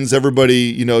and friends, everybody,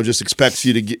 you know, just expects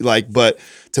you to get but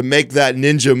to make that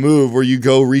ninja move where you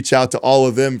go reach out to all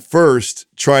of them first,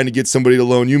 trying to get somebody to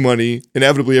loan you money,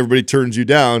 inevitably everybody turns you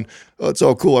down. Oh, it's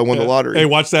all cool. I won the lottery. Hey,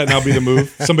 watch that now be the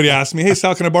move. Somebody asked me, "Hey,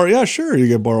 Sal, can I borrow?" Yeah, sure. You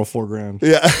get borrow $4,000.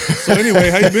 Yeah. So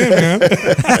anyway, how you been, man?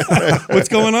 What's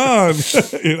going on?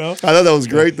 You know. I thought that was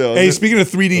great though. Hey, speaking of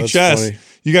 3D chess, funny.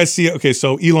 you guys see? Okay,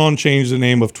 so Elon changed the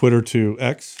name of Twitter to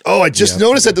X. Oh, I just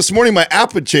noticed that this morning my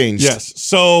app had changed. Yes.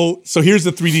 So here's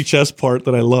the 3D chess part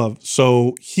that I love.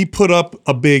 So he put up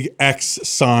a big X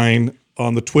sign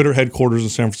on the Twitter headquarters in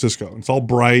San Francisco. It's all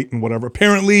bright and whatever.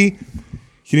 Apparently,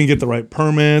 he didn't get the right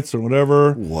permits or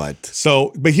whatever. What?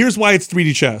 So, but here's why it's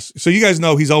 3D chess. So you guys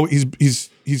know he's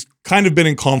kind of been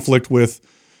in conflict with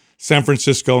San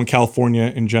Francisco and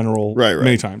California in general, Right.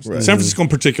 many times. Right. San Francisco in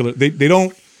particular, they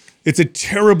don't. It's a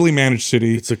terribly managed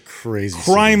city. It's a crazy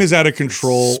crime city. is out of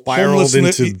control. Spiraled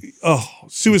Homelessness- into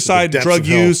suicide, the depths drug of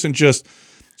hell. use, and just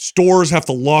stores have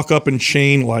to lock up and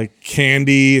chain like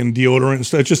candy and deodorant and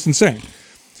stuff. It's just insane.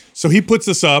 So he puts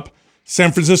this up.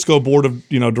 San Francisco board of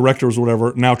directors or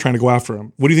whatever now trying to go after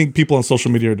him. What do you think people on social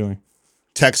media are doing?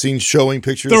 Texting, showing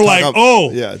pictures. They're like, talking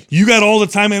 "Oh, yeah. you got all the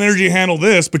time and energy to handle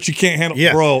this, but you can't handle."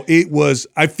 Yeah. Bro, it was.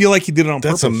 I feel like he did it on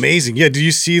purpose. That's amazing. Yeah. Do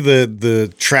you see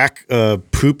the track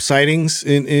poop sightings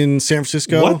in San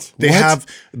Francisco? What? They What? have.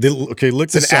 Okay, look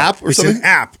this an up. app or it's something? an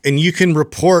app, and you can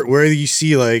report where you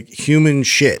see like human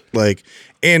shit, like.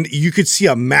 And you could see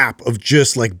a map of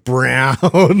just like brown,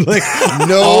 like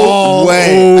No way. I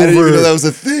didn't even over. know that was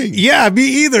a thing. Yeah, me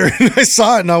either. And I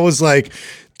saw it and I was like,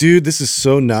 dude, this is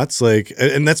so nuts. Like,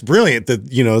 and that's brilliant that,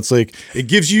 it's like, it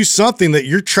gives you something that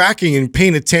you're tracking and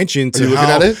paying attention to you looking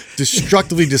how at it?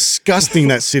 destructively disgusting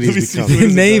that city's Let me see. become.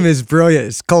 The name is brilliant.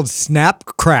 It's called Snap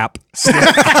Crap.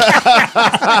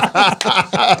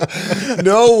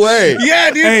 No way.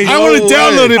 Yeah, dude. Hey, I no want to way.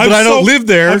 download it, but I don't live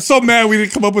there. I'm so mad we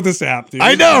didn't come up with this app, dude.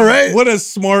 I know, right? What a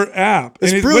smart app.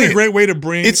 It's What brilliant. a great way to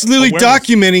bring It's literally awareness.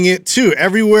 documenting it too.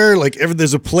 Everywhere, like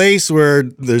there's a place where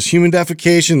there's human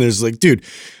defecation. There's like, dude,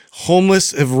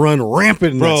 homeless have run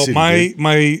rampant in that Bro, city. dude.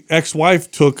 my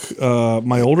ex-wife took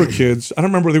my older kids. I don't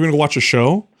remember, they were going to watch a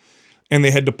show and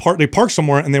they had to park. They parked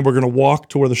somewhere and they were going to walk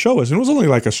to where the show is. And it was only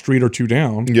like a street or two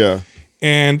down. Yeah.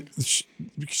 And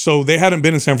so they hadn't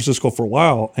been in San Francisco for a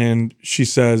while. And she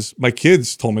says, my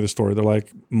kids told me the story. They're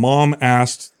like, Mom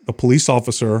asked a police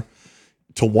officer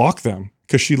to walk them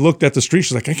because she looked at the street.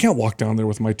 She's like, I can't walk down there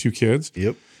with my two kids.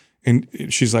 Yep. And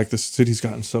she's like, the city's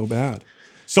gotten so bad.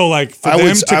 So like for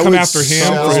them to come after him.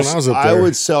 sell- when I was up I there.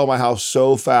 would sell my house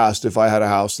so fast if I had a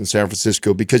house in San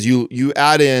Francisco because you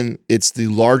add in it's the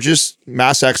largest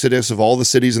mass exodus of all the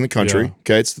cities in the country. Yeah.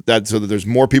 Okay, it's that so that there's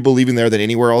more people leaving there than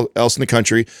anywhere else in the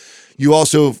country. You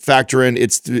also factor in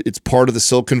it's part of the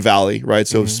Silicon Valley, right?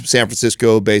 So San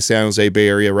Francisco, Bay, San Jose, Bay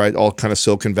Area, right? All kind of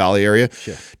Silicon Valley area.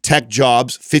 Tech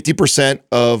jobs, 50%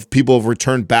 of people have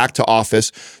returned back to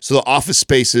office. So the office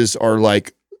spaces are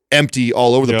like empty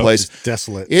all over the Yep. place. It's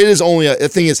desolate. It is only a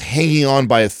thing is hanging on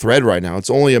by a thread right now. It's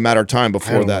only a matter of time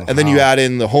before don't that. know And then you how. add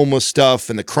in the homeless stuff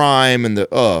and the crime and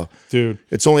the Dude.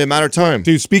 it's only a matter of time.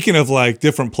 Dude, speaking of like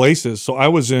different places, so I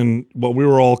was we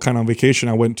were all kind of on vacation.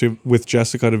 I went to with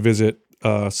Jessica to visit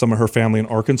some of her family in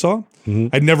Arkansas.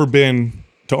 I'd never been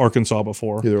to Arkansas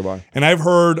before. Neither have I. And I've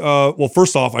heard, well,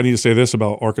 first off, I need to say this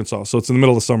about Arkansas. So it's in the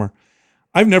middle of the summer.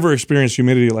 I've never experienced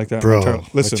humidity like that. in my Bro, entire-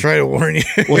 listen, I try to warn you.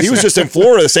 Well, he was just in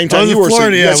Florida the same I time was you in were.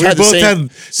 Florida, so you yeah. guys We had the both same,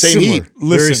 had same similar. heat.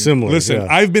 Very similar. Listen, yeah.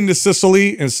 I've been to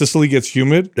Sicily and Sicily gets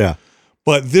humid, yeah.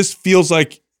 but this feels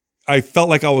like I felt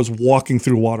like I was walking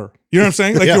through water. You know what I'm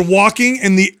saying? Like Yeah. you're walking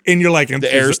and you're like,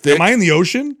 The air's thick. am I in the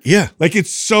ocean? Yeah. Like it's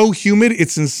so humid,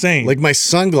 it's insane. Like my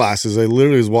sunglasses, I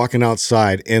literally was walking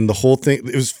outside and the whole thing,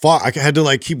 it was fog. I had to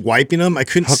like keep wiping them. I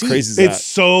couldn't How see. crazy is that?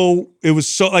 It was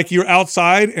so like you're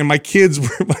outside and my kids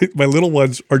were my little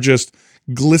ones are just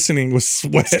glistening with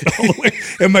sweat all the way,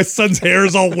 and my son's hair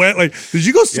is all wet. Like, did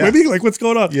you go swimming? Like, what's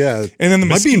going on? Yeah. And then the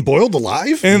Am I being boiled alive?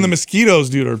 and then the mosquitoes,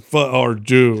 dude,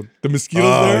 the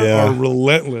mosquitoes there yeah. are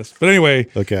relentless. But anyway,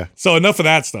 Okay. so enough of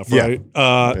that stuff, Yeah. right?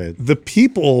 Right. The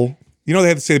people, they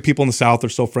have to say the people in the South are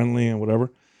so friendly and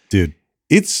whatever. Dude,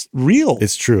 It's real.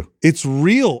 it's true. It's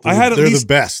real. I had They're at the least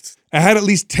best. I had at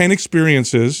least 10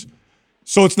 experiences.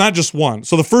 So it's not just one.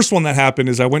 So the first one that happened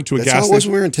is I went to a That's gas how it station. was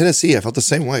when we were in Tennessee. I felt the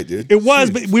same way, dude. It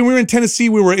was, but when we were in Tennessee,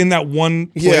 we were in that one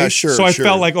place. Yeah, sure. So I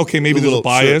felt like, okay, maybe there's a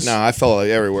bias. No, I felt like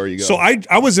everywhere you go. So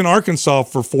I was in Arkansas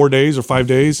for 4 days or 5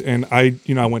 days, and I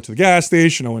went to the gas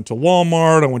station, I went to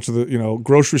Walmart, I went to the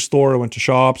grocery store, I went to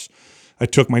shops, I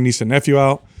took my niece and nephew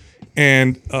out,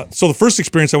 and so the first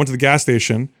experience I went to the gas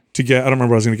station to get, I don't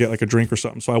remember, I was going to get like a drink or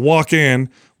something. So I walk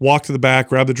to the back,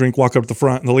 grab the drink, walk up to the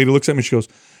front, and the lady looks at me, she goes,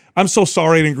 "I'm so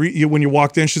sorry I didn't greet you when you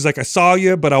walked in." She's like, "I saw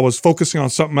you, but I was focusing on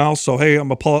something else. So hey, I'm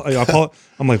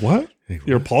like, "What?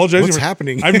 You're apologizing? What's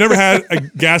happening?" I've never had a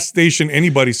gas station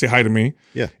anybody say hi to me.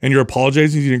 Yeah. And you're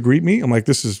apologizing you didn't greet me? I'm like,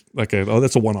 this is like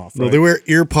that's a one-off. No, right? they wear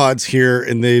ear pods here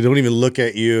and they don't even look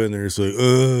at you and they're just like,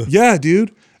 ugh. Yeah,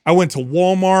 dude. I went to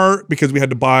Walmart because we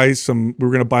had to buy we were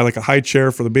going to buy like a high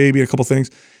chair for the baby and a couple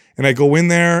things. And I go in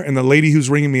there and the lady who's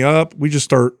ringing me up, we just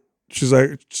start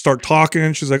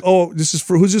talking. She's like, "Oh,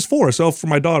 who's this for?" So for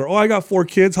my daughter. "Oh, I got 4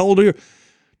 kids. How old are you?"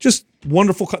 Just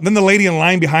wonderful. Then the lady in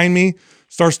line behind me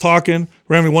starts talking.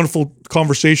 We're having a wonderful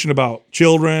conversation about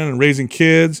children and raising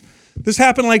kids. This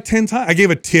happened like 10 times. I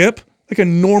gave a tip, like a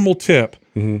normal tip,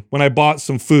 when I bought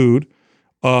some food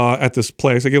at this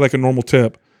place. I gave like a normal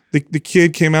tip. The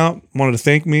kid came out, wanted to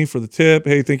thank me for the tip.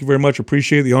 "Hey, thank you very much.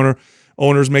 Appreciate it." The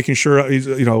owner's making sure he's,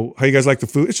 how you guys like the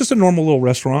food. It's just a normal little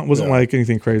restaurant. It wasn't like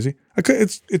anything crazy.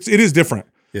 It is different.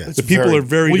 Yeah, the people are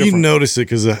very different. You notice it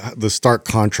because of the stark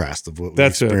contrast of what we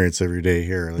That's experience every day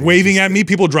here. Like, waving at me,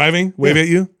 people driving, wave at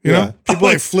you. You know, people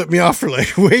like flip me off for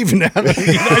like waving at me.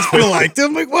 I feel like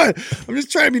I'm like, what? I'm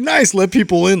just trying to be nice, let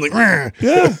people in. Like,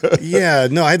 yeah.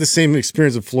 No, I had the same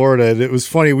experience in Florida. It was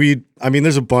funny.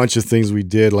 There's a bunch of things we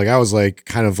did. Like I was like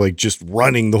kind of like just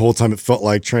running the whole time. It felt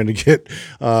like trying to get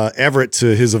Everett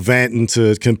to his event and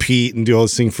to compete and do all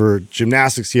this thing for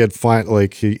gymnastics. He had fun.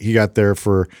 Like he got there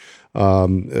for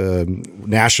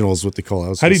nationals, what they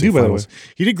call it. How did he do, by the way?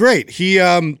 He did great. He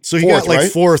Fourth, got like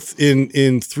right? 4th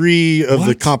in 3 of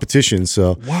the competitions.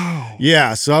 So wow.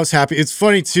 Yeah, so I was happy. It's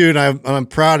funny too, and I'm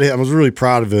proud of him. I was really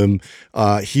proud of him.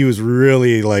 He was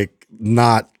really like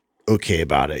not okay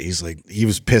about it. He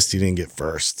was pissed he didn't get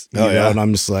first. You know? And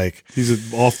I'm just like,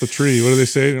 he's off the tree. What do they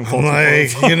say? I'm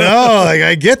like, like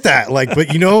I get that. Like,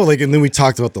 but and then we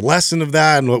talked about the lesson of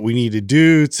that and what we need to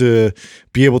do to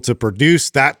be able to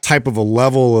produce that type of a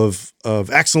level of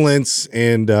excellence.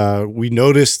 And we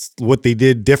noticed what they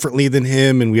did differently than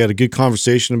him, and we had a good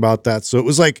conversation about that. So it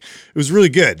was really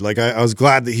good. Like I was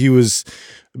glad that he was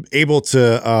able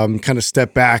to kind of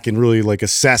step back and really like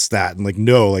assess that and like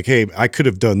know like, hey, I could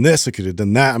have done this, I could have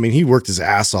done that. I mean, he worked his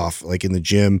ass off like in the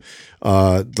gym,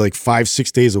 like 5-6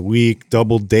 days a week,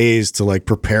 double days to like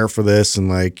prepare for this and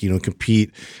like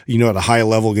compete at a high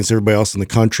level against everybody else in the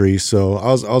country. So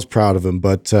I was proud of him.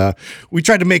 But we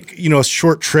tried to make a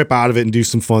short trip out of it and do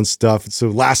some fun stuff. And so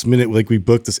last minute, like we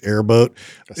booked this airboat.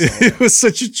 It was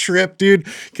such a trip, dude.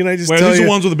 Can I just tell you? Are these the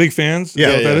ones with the big fans?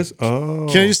 Yeah, That is? Oh.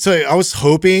 Can I just tell you, I was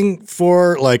hoping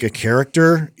for like a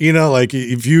character, like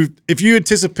if you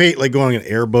anticipate like going on an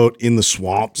airboat in the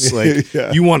swamps, like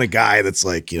you want a guy that's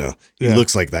like, he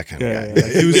looks like that kind of guy.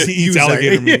 He eats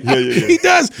alligator meat. He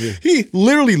does. Yeah. He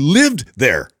literally lived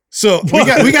there. So we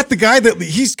got the guy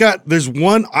that there's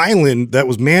one island that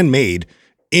was man-made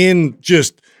in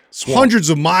just hundreds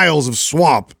of miles of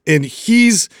swamp, and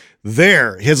he's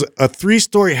there. He has a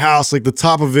 3-story house, like the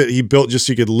top of it he built just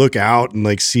so you could look out and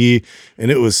like see,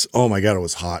 and it was, oh my God, it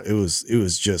was hot. It was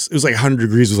like 100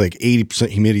 degrees, it was like 80%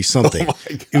 humidity, something.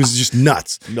 It was just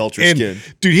nuts. Melt your skin.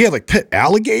 Dude, he had like pet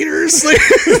alligators.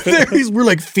 Like, we're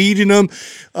like feeding them.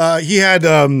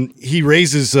 He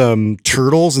raises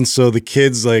turtles, and so the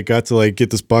kids like got to like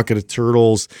get this bucket of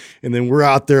turtles, and then we're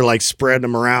out there like spreading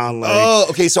them around. Like, oh,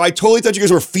 okay. So I totally thought you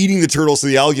guys were feeding the turtles to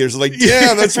the alligators. Like,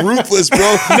 damn, that's ruthless,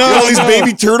 bro. No, all these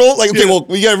baby turtle. Like, okay, well,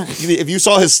 we got. If you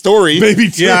saw his story, baby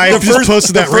turtle. Yeah, I just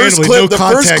posted that randomly. The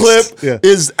first clip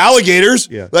is alligators,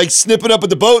 like snipping up at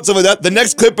the boat, stuff like that. The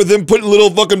next clip of them putting little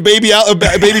fucking baby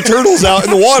turtles out in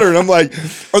the water, and I'm like,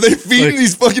 are they feeding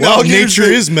these fucking alligators?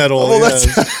 Nature is metal. Oh, that's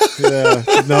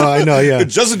no, I know. Yeah,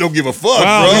 Justin don't give a fuck,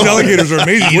 Wow, bro. these alligators are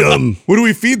amazing. What do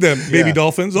we feed them? Baby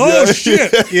dolphins? Oh,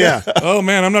 shit. Yeah. Oh,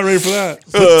 man, I'm not ready for that.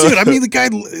 Dude, I mean, the guy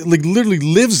like literally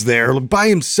lives there by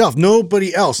himself.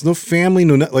 Nobody else. No family.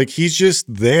 Like he's just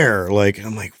there. Like, and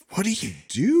I'm like, what do you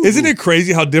do? Isn't it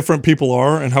crazy how different people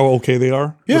are and how okay they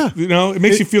are? Yeah. It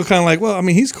makes you feel kind of like, well, I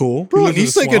mean, he's cool. Bro, lives in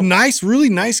he's a like a swamp. nice, really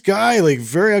nice guy. Like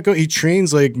very outgoing. He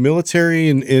trains like military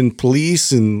and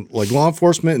police and like law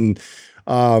enforcement. And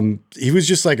He was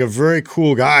just like a very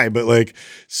cool guy, but like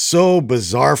so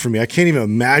bizarre for me. I can't even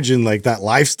imagine like that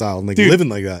lifestyle and like Dude, living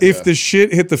like that. If the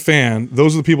shit hit the fan,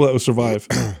 those are the people that would survive.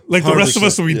 Like the rest of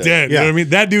us would be dead. You know what I mean?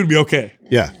 That dude would be okay.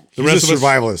 Yeah. The He's rest a of us-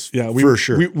 survivalist. Yeah, for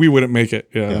sure. We wouldn't make it.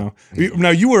 Yeah. No. Now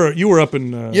you were up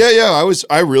in.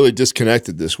 I really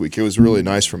disconnected this week. It was really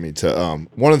nice for me to.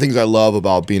 One of the things I love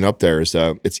about being up there is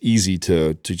that it's easy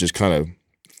to just kind of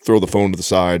throw the phone to the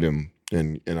side and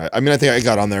I think I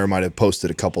got on there. I might have posted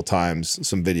a couple times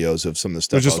some videos of some of the It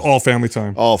stuff. was just all family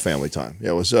time. All family time.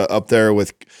 Yeah, it was up there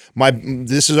with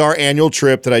this is our annual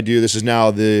trip that I do. This is now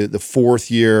the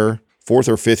fourth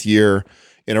or fifth year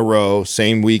in a row,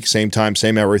 same week, same time,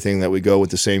 same everything, that we go with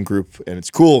the same group. And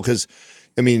it's cool because,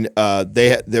 I mean,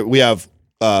 we have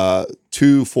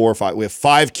 2, 4, 5. We have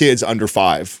 5 kids under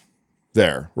 5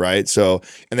 there, right? So,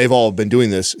 and they've all been doing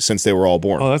this since they were all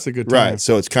born. Oh, that's a good time. Right.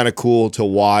 So it's kind of cool to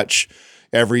watch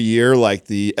every year, like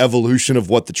the evolution of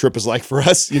what the trip is like for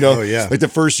us, you know. Oh, yeah. Like the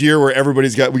first year where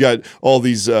we got all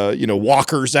these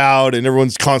walkers out and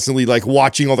everyone's constantly like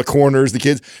watching all the corners, the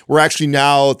kids. We're actually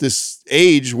now at this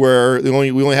age where we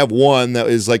only have one that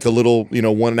is like a little,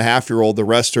 1.5-year-old. The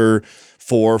rest are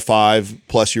 4,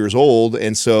 5+ years old.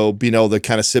 And so being able to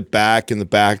kind of sit back in the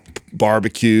back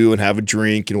barbecue and have a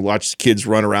drink and watch the kids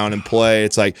run around and play.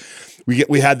 It's like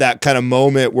we had that kind of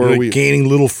moment where Like gaining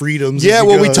little freedoms. Yeah, as you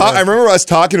well, go. we talked. I remember us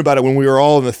talking about it when we were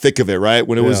all in the thick of it, right?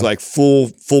 When it was like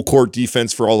full court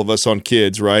defense for all of us on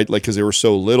kids, right? Like because they were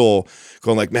so little,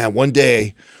 going like, man, one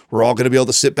day we're all going to be able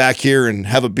to sit back here and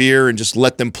have a beer and just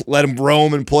let them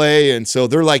roam and play. And so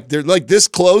they're like this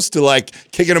close to like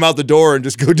kicking them out the door and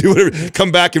just go do whatever,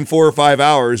 come back in 4 or 5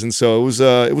 hours. And so it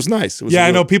was nice. It was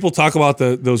I know people talk about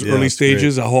those early it's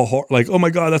stages, like, oh my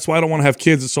God, that's why I don't want to have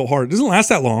kids. It's so hard. It doesn't last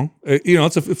that long.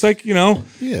 It's like, you're going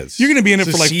to be in it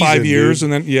for like 5 years,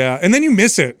 dude. and then you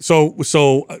miss it. So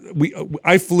we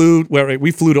flew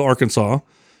to Arkansas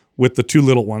with the 2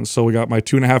 little ones. So we got my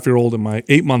 2.5-year-old and my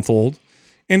 8-month-old.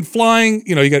 And flying,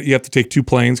 you have to take 2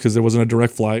 planes because there wasn't a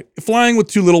direct flight. Flying with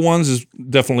 2 little ones is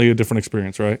definitely a different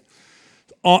experience, right?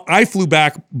 I flew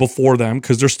back before them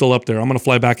because they're still up there. I'm going to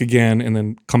fly back again and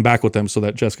then come back with them so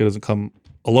that Jessica doesn't come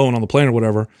alone on the plane or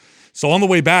whatever. So on the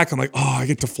way back, I'm like, oh, I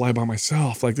get to fly by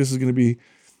myself. Like, this is going to be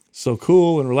so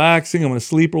cool and relaxing. I'm going to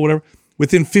sleep or whatever.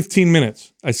 Within 15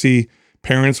 minutes, I see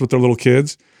parents with their little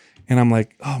kids. And I'm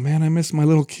like, oh man, I miss my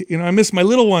little kid. I miss my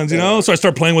little ones, So I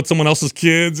start playing with someone else's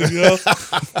kids, and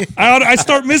I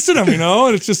start missing them,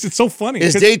 and it's so funny.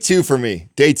 It's day 2 for me.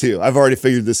 Day 2. I've already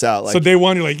figured this out. Like, so day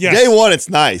 1, you're like, yes. Day 1, it's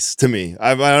nice to me.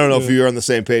 I don't know if you're on the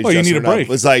same page. Well, you need Justin, a or not. break.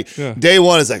 It's like day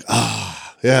 1 is like,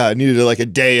 yeah, I needed like a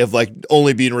day of like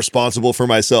only being responsible for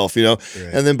myself, Right.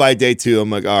 And then by day 2, I'm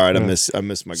like, all right, I miss my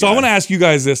guy. So I want to ask you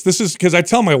guys this. This is because I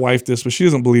tell my wife this, but she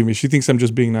doesn't believe me. She thinks I'm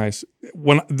just being nice.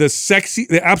 When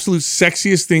the absolute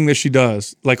sexiest thing that she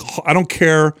does, like I don't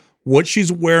care what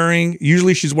she's wearing.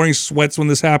 Usually she's wearing sweats when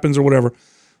this happens or whatever.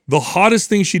 The hottest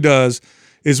thing she does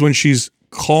is when she's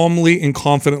calmly and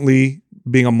confidently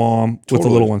being a mom with the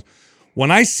little ones.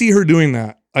 When I see her doing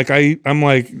that, like I'm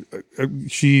like,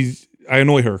 I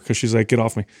annoy her because she's like, get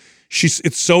off me.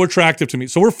 It's so attractive to me.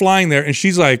 So we're flying there and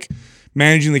she's like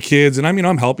managing the kids. And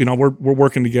I'm helping, we're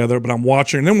working together, but I'm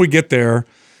watching. And then we get there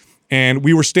and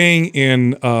we were staying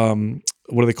in,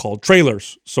 what are they called?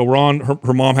 Trailers. So we're on,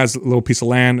 her mom has a little piece of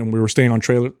land and we were staying on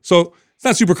trailer. So it's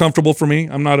not super comfortable for me.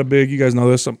 I'm not you guys know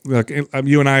this.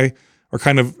 You and I are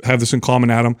kind of have this in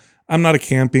common, Adam. I'm not a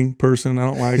camping person. I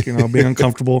don't like, being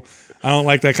uncomfortable. I don't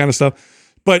like that kind of stuff.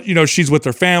 But, she's with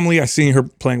her family. I see her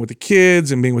playing with the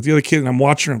kids and being with the other kids. And I'm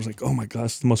watching her. I was like, oh my gosh,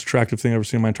 it's the most attractive thing I've ever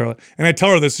seen in my entire life. And I tell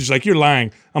her this. She's like, you're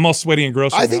lying. I'm all sweaty and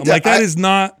gross. I think that is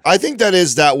not. I think that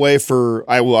is that way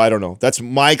I don't know. That's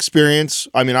my experience.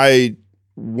 I mean,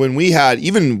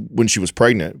 even when she was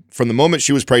pregnant, from the moment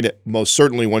she was pregnant, most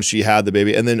certainly when she had the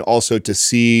baby, and then also to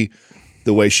see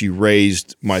the way she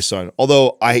raised my son.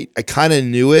 Although I kind of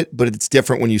knew it, but it's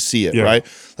different when you see it, right?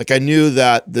 Like I knew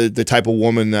that the type of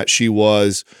woman that she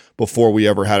was before we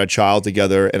ever had a child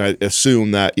together, and I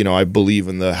assume that, I believe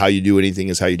in the how you do anything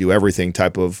is how you do everything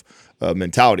type of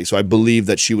mentality. So I believe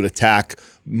that she would attack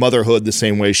motherhood the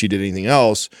same way she did anything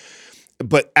else.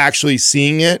 But actually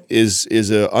seeing it is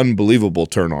an unbelievable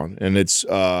turn on. And it's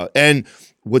and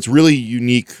what's really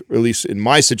unique, or at least in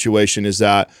my situation, is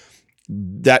that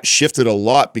shifted a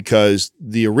lot because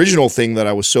the original thing that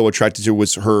I was so attracted to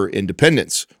was her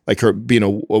independence, like her being a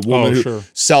woman who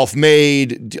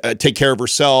self-made, take care of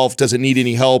herself, doesn't need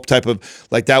any help type of,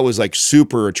 like that was like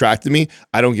super attracted to me.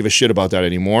 I don't give a shit about that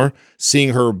anymore.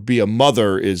 seeing her be a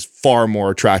mother is far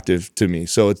more attractive to me.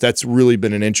 So that's really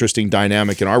been an interesting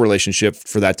dynamic in our relationship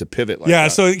for that to pivot like Yeah,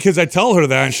 that. so because I tell her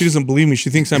that and she doesn't believe me. She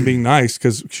thinks I'm being nice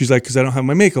because she's like, because I don't have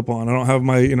my makeup on. I don't have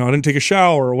my, I didn't take a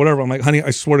shower or whatever. I'm like, honey,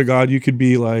 I swear to God, you could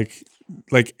be like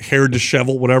hair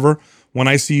disheveled, whatever. When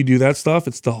I see you do that stuff,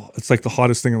 it's like the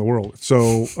hottest thing in the world. It's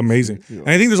so amazing. And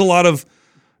I think there's a lot of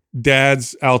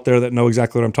dads out there that know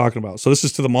exactly what I'm talking about. So this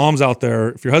is to the moms out there.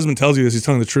 If your husband tells you this, he's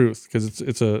telling the truth because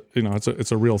it's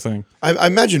a real thing. I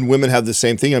imagine women have the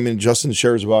same thing. I mean, Justin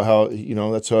shares about how,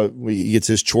 that's how he gets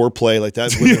his chore play like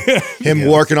that. With him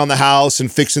working on the house and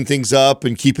fixing things up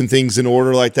and keeping things in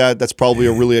order like that. That's probably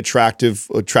a really attractive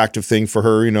thing for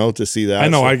her, to see that. I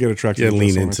know I get attracted to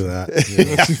lean into that.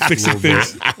 Fixing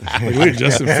things. Like, look at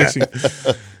Justin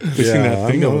fixing that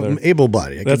thing over there. I'm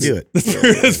able-bodied. I can do it.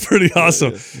 That's pretty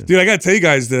awesome. Dude, I got to tell you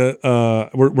guys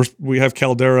that we have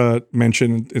Caldera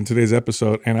mentioned in today's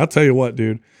episode. And I'll tell you what,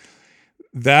 dude,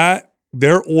 that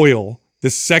their oil,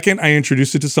 the second I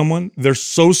introduce it to someone, they're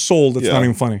so sold it's not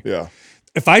even funny. Yeah.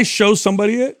 If I show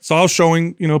somebody it, so I was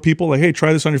showing, people like, hey,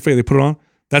 try this on your face. They put it on.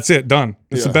 That's it. Done.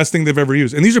 It's the best thing they've ever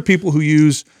used. And these are people who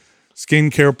use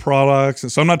skincare products.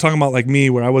 And so I'm not talking about like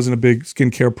me where I wasn't a big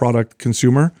skincare product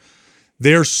consumer.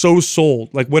 They're so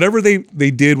sold. Like whatever they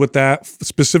did with that,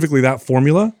 specifically that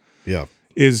formula,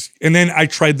 and then I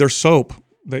tried their soap.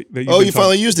 You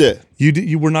finally used it.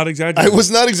 You were not exaggerating. I was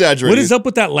not exaggerating. What is up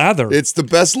with that lather? It's the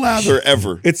best lather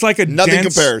ever. It's like nothing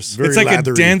compares. It's like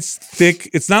lathery. A dense, thick.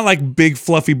 It's not like big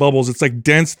fluffy bubbles. It's like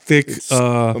dense, thick. It's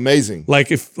amazing. Like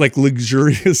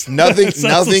luxurious. Nothing.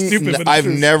 So stupid, I've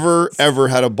never ever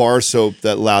had a bar soap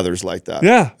that lathers like that.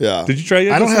 Yeah. Yeah. Did you try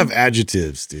it? I don't have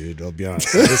adjectives, dude. I'll be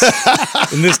honest.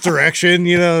 In this direction,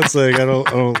 it's like I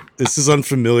don't. This is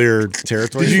unfamiliar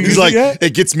territory. He's like,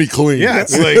 it gets me clean. Yeah,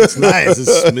 it's like it's nice.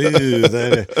 It's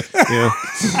smooth.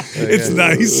 It's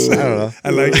nice. I don't know. I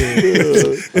like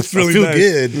it. It's really feel nice.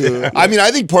 good. I mean,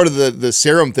 I think part of the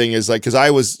serum thing is like because I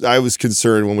was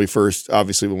concerned when we first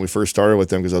started with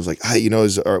them because I was like,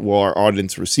 will our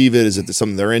audience receive it? Is it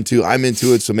something they're into? I'm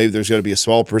into it, so maybe there's going to be a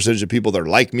small percentage of people that are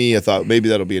like me. I thought maybe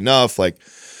that'll be enough.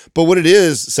 But what it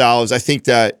is, Sal, is I think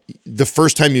that the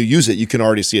first time you use it, you can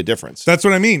already see a difference. That's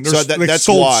what I mean. They're that's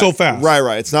sold why. so fast.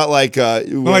 Right. It's not like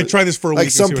like try this for a week.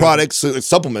 Like some products,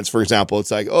 supplements, for example.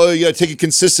 It's like, oh, you got to take it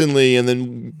consistently, and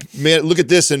then look at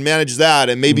this and manage that,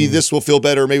 and maybe this will feel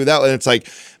better, maybe that. And it's like,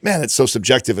 man, it's so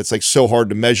subjective. It's like so hard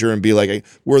to measure and be like,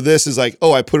 where this is like,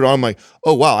 oh, I put it on, I'm like,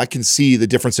 oh wow, I can see the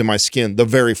difference in my skin the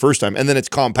very first time, and then it's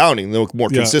compounding. The more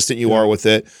consistent you are with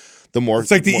it, the more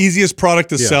it's like the easiest product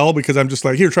to sell because I'm just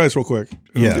like, here, try this real quick.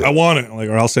 I want it.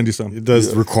 Or I'll send you some. It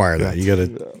does require that. You got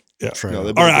to try. No,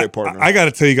 it. all right, I got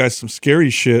to tell you guys some scary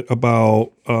shit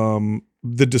about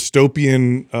the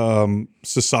dystopian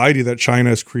society that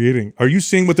China is creating. Are you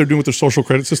seeing what they're doing with their social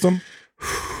credit system?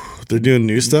 They're doing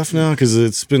new stuff now because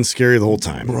it's been scary the whole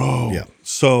time, bro. Yeah.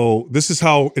 So this is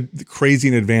how crazy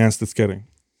and advanced it's getting.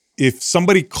 If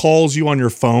somebody calls you on your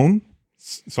phone,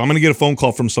 so I'm going to get a phone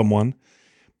call from someone,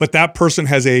 but that person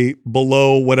has a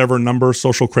below whatever number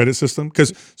social credit system.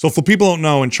 So for people who don't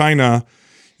know, in China,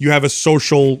 you have a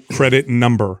social credit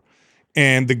number.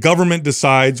 And the government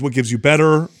decides what gives you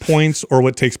better points or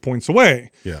what takes points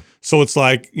away. Yeah. So it's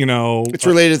like, it's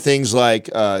related to things like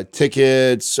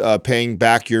tickets, paying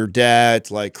back your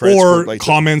debt, like credit or score,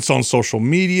 comments on social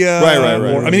media. Right.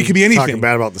 Or, I mean, it could be anything. Talking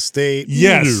bad about the state.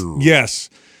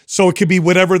 Yes. So it could be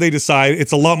whatever they decide.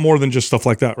 It's a lot more than just stuff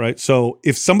like that, right? So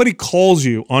if somebody calls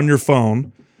you on your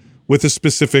phone with a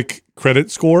specific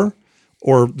credit score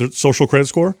or the social credit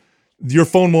score, your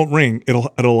phone won't ring.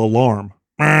 It'll alarm.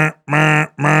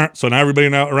 So now everybody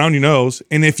around you knows.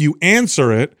 And if you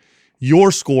answer it,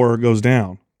 your score goes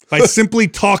down by simply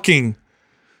talking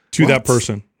to that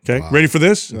person. Okay. Wow. Ready for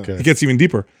this? Okay. It gets even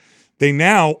deeper. They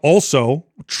now also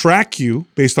track you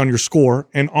based on your score,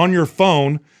 and on your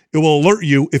phone, it will alert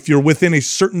you if you're within a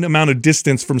certain amount of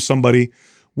distance from somebody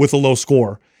with a low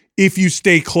score. If you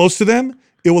stay close to them,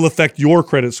 it will affect your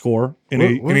credit score in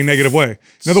a negative way.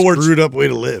 In other words, screwed up way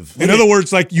to live. In other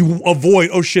words, like you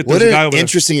avoid, oh shit, there's a guy over there. What an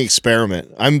interesting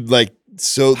experiment. I'm like,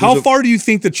 so how far do you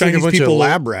think the Chinese people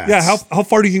lab rats? Yeah, how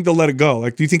far do you think they'll let it go?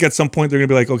 Like, do you think at some point they're gonna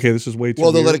be like, okay, this is way too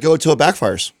well, they'll weird? let it go until it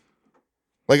backfires.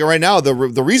 Like right now, the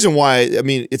reason why, I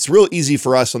mean, it's real easy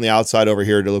for us on the outside over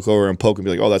here to look over and poke and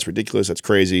be like, oh, that's ridiculous, that's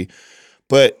crazy.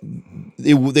 But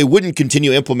they wouldn't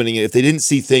continue implementing it if they didn't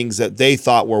see things that they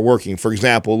thought were working. For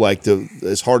example, like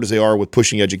as hard as they are with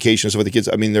pushing education and stuff with the kids,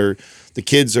 I mean, the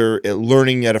kids are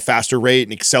learning at a faster rate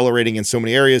and accelerating in so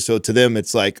many areas. So to them,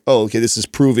 it's like, oh, okay, this is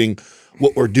proving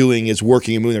what we're doing is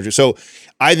working and moving. So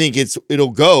I think it'll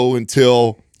go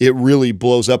until it really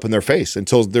blows up in their face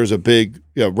until there's a big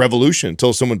revolution,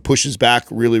 until someone pushes back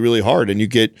really, really hard and you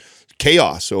get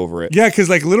chaos over it. Yeah, because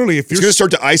like literally, if It's going to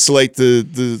start to isolate the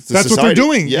that's society. what they're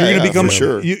doing. Yeah, You're going to become for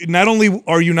sure. Not only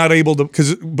are you not able to,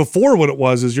 because before what it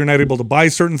was is you're not able to buy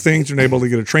certain things. You're not able to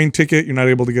get a train ticket. You're not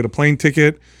able to get a plane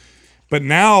ticket. But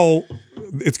now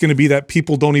it's going to be that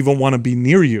people don't even want to be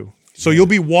near you. So you'll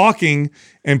be walking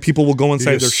and people will go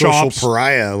inside their social shops.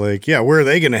 pariah. Like, yeah, where are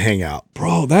they going to hang out?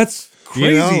 Bro, that's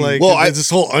crazy. You know, like, Well, this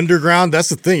whole underground, that's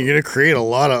the thing. You're going to create a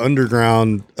lot of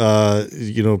underground,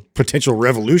 potential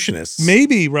revolutionists.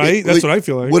 Maybe, right? That's what I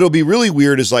feel like. What'll be really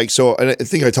weird is like, so, and I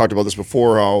think I talked about this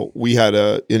before, how we had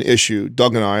an issue,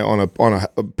 Doug and I, on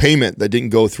a payment that didn't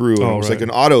go through. And it was like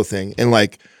an auto thing. And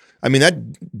like, I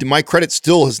mean, my credit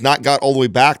still has not got all the way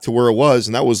back to where it was.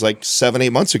 And that was like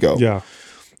 7-8 months ago. Yeah.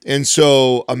 And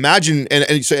so imagine,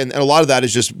 and a lot of that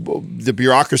is just the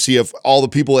bureaucracy of all the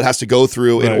people it has to go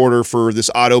through in order for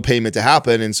this auto payment to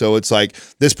happen. And so it's like,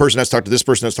 this person has to talk to this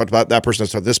person, has to talk about that person, has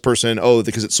to talk to this person. Oh,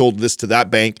 because it sold this to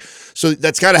that bank. So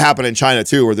that's got to happen in China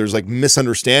too, where there's like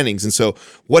misunderstandings. And so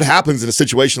what happens in a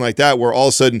situation like that, where all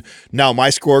of a sudden now my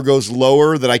score goes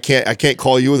lower, that I can't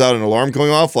call you without an alarm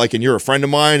going off, like, and you're a friend of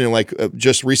mine. And like,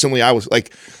 just recently I was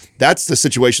like, that's the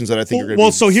situations that I think are going to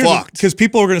be so here's fucked. Because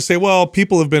people are going to say, well,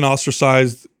 people have been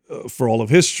ostracized for all of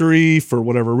history for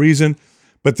whatever reason,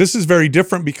 but this is very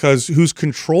different because who's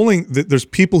controlling? There's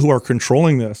people who are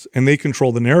controlling this, and they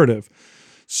control the narrative.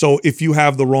 So if you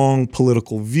have the wrong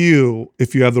political view,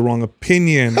 if you have the wrong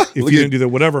opinion, if you didn't do that,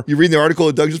 whatever. You read the article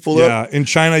that Doug just pulled up? Yeah, in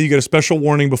China, you get a special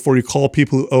warning before you call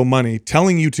people who owe money,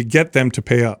 telling you to get them to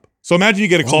pay up. So imagine you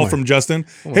get a call from Justin.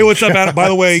 Hey, what's up, Adam? By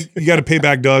the way, you got to pay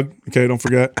back Doug. Okay, don't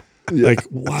forget. Yeah. Like,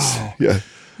 wow. Yeah.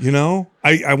 You know,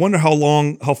 I wonder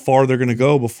how far they're going to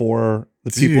go before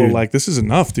the people are like, this is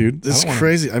enough, dude. This is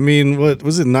crazy. I mean, what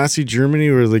was it, Nazi Germany,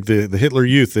 where like the Hitler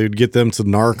Youth, they would get them to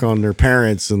narc on their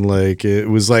parents, and like it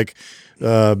was like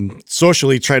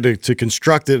socially tried to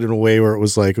construct it in a way where it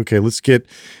was like, okay, let's get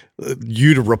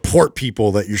you to report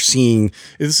people that you're seeing.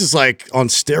 This is like on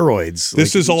steroids.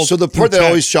 This is all. So the part that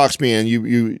always shocks me, and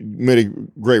you made a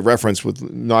great reference with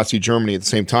Nazi Germany at the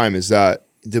same time, is that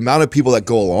the amount of people that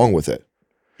go along with it.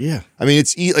 Yeah. I mean,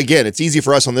 it's easy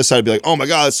for us on this side to be like, oh my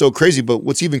God, it's so crazy. But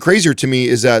what's even crazier to me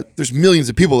is that there's millions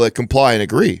of people that comply and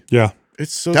agree. Yeah.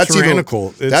 It's so tyrannical.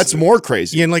 That's more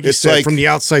crazy. Yeah, and like you said, from the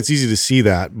outside, it's easy to see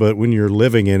that, but when you're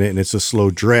living in it and it's a slow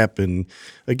drip, and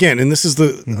again, and this is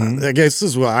I guess this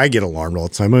is why I get alarmed all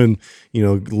the time. I'm,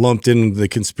 lumped in the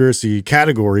conspiracy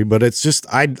category, but it's just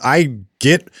I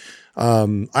get.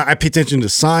 I pay attention to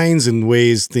signs and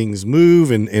ways things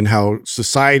move, and how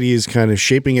society is kind of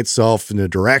shaping itself in a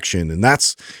direction. And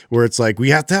that's where it's like, we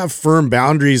have to have firm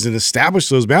boundaries and establish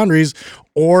those boundaries,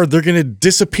 or they're going to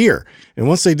disappear. And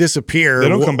once they disappear, they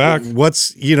don't come back.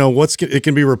 It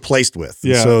can be replaced with.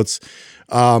 Yeah. And so it's,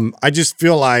 I just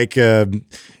feel like,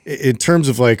 in terms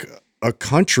of like a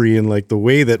country and like the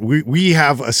way that we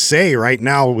have a say right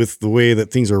now with the way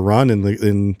that things are run and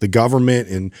in the government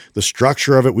and the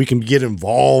structure of it, we can get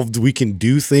involved. We can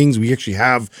do things. We actually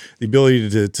have the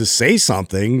ability to say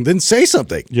something, then say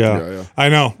something. Yeah. I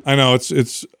know.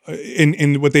 It's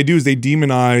and what they do is they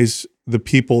demonize the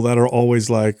people that are always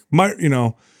like,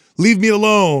 leave me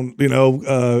alone.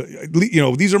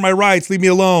 These are my rights. Leave me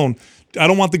alone. I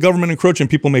don't want the government encroaching.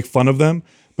 People make fun of them,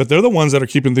 but they're the ones that are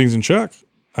keeping things in check.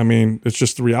 I mean, it's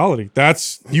just the reality.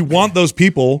 You want those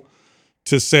people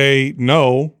to say,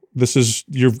 no,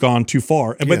 you've gone too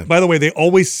far. But by the way, they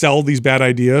always sell these bad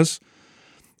ideas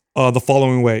the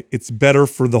following way. It's better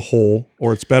for the whole,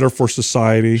 or it's better for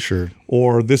society. Sure.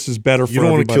 Or this is better for everybody. You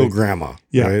don't want to kill grandma.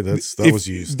 Yeah. Right? That was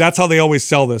used. That's how they always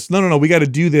sell this. No. We got to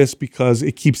do this because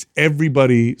it keeps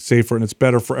everybody safer and it's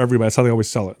better for everybody. That's how they always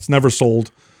sell it. It's never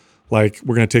sold like,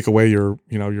 we're going to take away your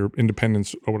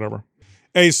independence or whatever.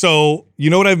 Hey, so you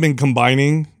know what I've been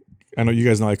combining? I know you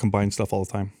guys know I combine stuff all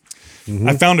the time. Mm-hmm.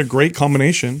 I found a great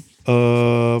combination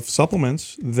of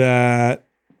supplements that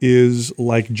is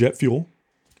like jet fuel.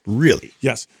 Really?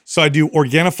 Yes. So I do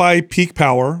Organifi Peak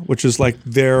Power, which is like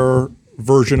their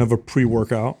version of a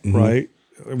pre-workout, right?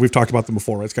 We've talked about them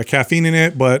before, right? It's got caffeine in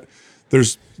it, but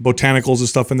there's botanicals and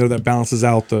stuff in there that balances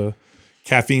out the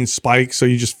caffeine spike, so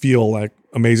you just feel like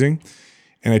amazing.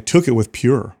 And I took it with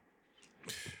Pure.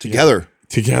 Together.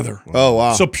 Oh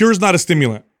wow! So Pure is not a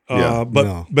stimulant,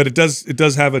 but it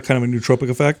does have a kind of a nootropic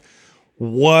effect.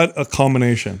 What a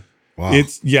combination! Wow.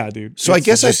 Dude. So I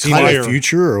guess I've kind of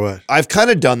future or what? I've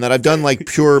kind of done that. I've done like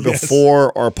Pure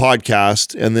before our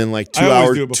podcast, and then like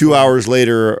 2 hours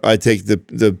later I take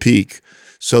the Peak.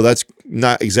 So that's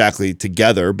not exactly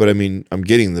together, but I mean, I'm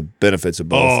getting the benefits of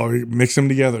both. Oh, mix them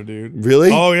together, dude.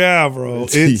 Really? Oh yeah, bro.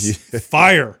 It's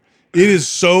fire. It is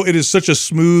such a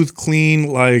smooth, clean,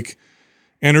 like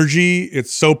energy.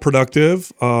 It's so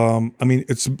productive. I mean,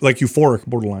 it's like euphoric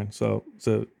borderline. So it's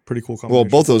a pretty cool combination. Well,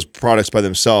 both those products by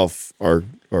themselves are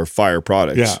fire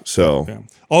products. Yeah. So Yeah.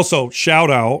 Also, shout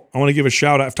out. I want to give a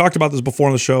shout out. I've talked about this before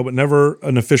on the show, but never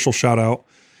an official shout out.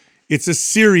 It's a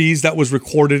series that was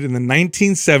recorded in the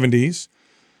 1970s,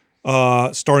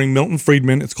 starring Milton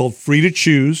Friedman. It's called Free to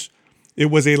Choose. It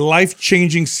was a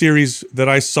life-changing series that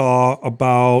I saw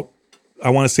about, I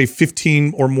want to say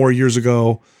 15 or more years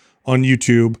ago on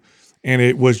YouTube. And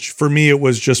it was, for me, it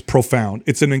was just profound.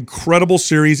 It's an incredible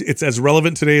series. It's as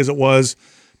relevant today as it was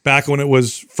back when it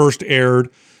was first aired.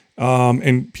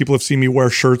 And people have seen me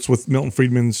wear shirts with Milton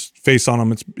Friedman's face on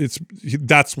them.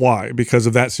 That's why, because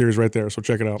of that series right there. So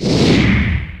check it out.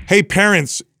 Hey,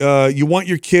 parents, you want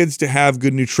your kids to have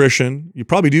good nutrition. You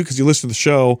probably do because you listen to the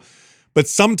show. But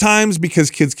sometimes, because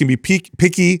kids can be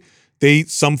picky, they eat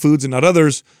some foods and not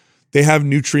others, they have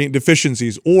nutrient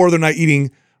deficiencies, or they're not eating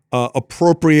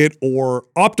appropriate or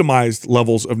optimized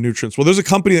levels of nutrients. Well, there's a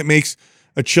company that makes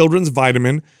a children's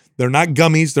vitamin. They're not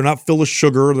gummies. They're not filled with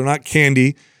sugar. They're not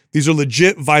candy. These are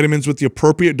legit vitamins with the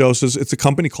appropriate doses. It's a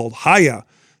company called Hiya.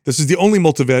 This is the only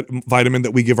multivitamin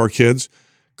that we give our kids.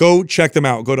 Go check them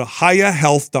out. Go to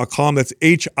hiyahealth.com. That's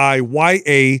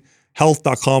HIYA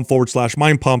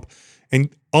health.com/mind pump. And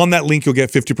on that link, you'll get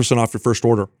 50% off your first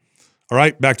order. All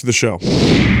right, back to the show.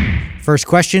 First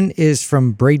question is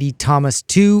from Brady Thomas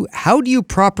 2. How do you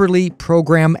properly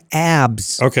program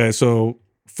abs? Okay, so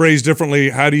phrased differently,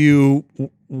 how do you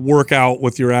work out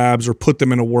with your abs or put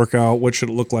them in a workout? What should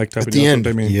it look like? At the end.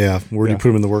 I mean. Yeah, where do you put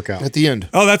them in the workout? At the end.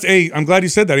 Oh, I'm glad you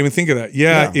said that. I didn't even think of that.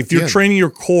 Yeah, if you're training your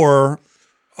core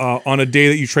on a day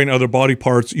that you train other body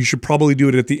parts, you should probably do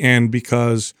it at the end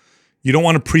because you don't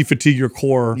want to pre-fatigue your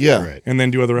core and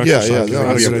then do other exercises.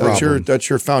 No, that's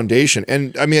your foundation.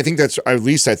 And I mean, I think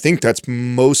that's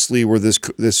mostly where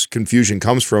this confusion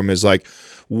comes from is like,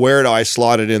 where do I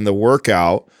slot it in the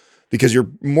workout? Because you're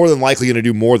more than likely going to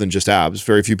do more than just abs.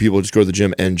 Very few people just go to the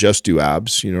gym and just do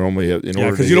abs. You know, normally in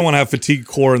order because you don't want to have fatigued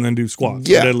core and then do squats,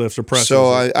 or deadlifts, or presses.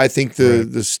 So I think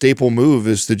the staple move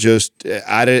is to just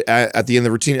add it at the end of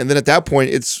the routine, and then at that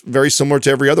point, it's very similar to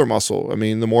every other muscle. I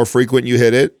mean, the more frequent you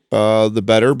hit it, the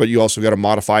better. But you also got to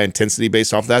modify intensity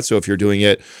based off that. So if you're doing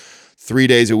it 3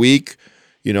 days a week,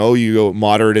 you know, you go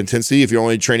moderate intensity. If you're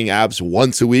only training abs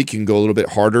once a week, you can go a little bit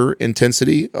harder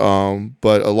intensity.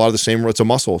 But a lot of the same, it's a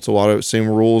muscle. It's a lot of the same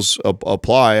rules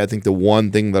apply. I think the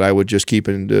one thing that I would just keep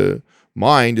into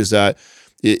mind is that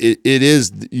it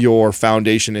is your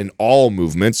foundation in all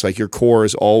movements. Like your core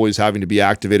is always having to be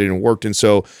activated and worked. And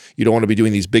so you don't want to be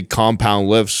doing these big compound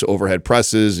lifts, overhead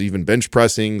presses, even bench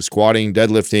pressing, squatting,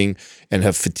 deadlifting, and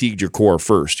have fatigued your core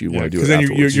first. You want to do it then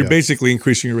afterwards. you're basically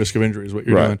increasing your risk of injury is what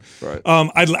you're doing. Right.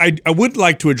 I would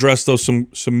like to address though some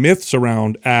myths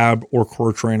around ab or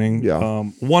core training. Yeah.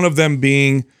 One of them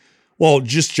being, well,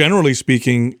 just generally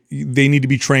speaking, they need to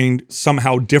be trained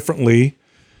somehow differently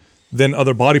than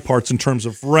other body parts in terms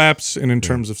of reps and in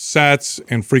terms of sets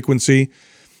and frequency.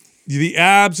 The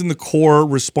abs and the core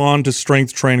respond to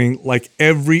strength training like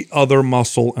every other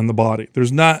muscle in the body. They're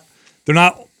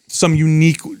not some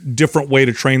unique, different way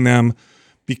to train them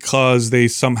because they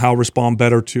somehow respond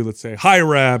better to, let's say, high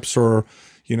reps or,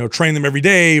 you know, train them every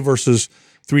day versus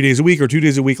 3 days a week or 2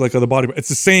 days a week like other body parts. It's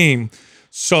the same.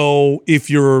 So if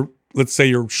let's say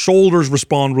your shoulders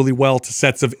respond really well to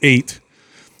sets of 8,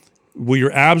 will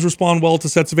your abs respond well to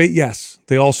sets of 8? Yes,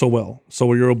 they also will. So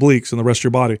will your obliques and the rest of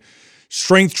your body.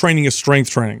 Strength training is strength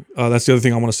training. That's the other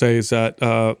thing I want to say is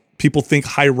that people think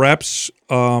high reps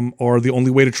are the only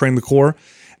way to train the core.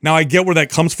 Now, I get where that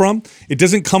comes from. It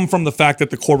doesn't come from the fact that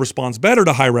the core responds better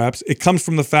to high reps. It comes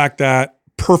from the fact that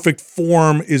perfect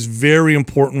form is very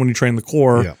important when you train the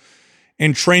core. Yeah.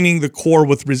 And training the core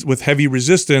with heavy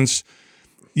resistance,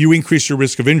 you increase your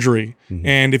risk of injury. Mm-hmm.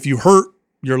 And if you hurt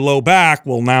your low back,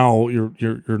 well, now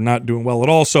you're not doing well at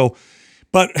all. So,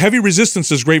 but heavy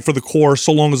resistance is great for the core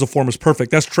so long as the form is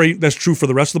perfect. That's true for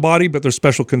the rest of the body, but there's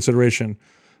special consideration,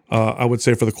 I would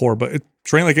say, for the core. But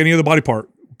train like any other body part.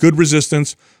 Good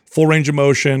resistance, full range of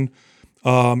motion.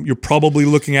 You're probably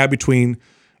looking at between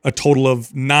a total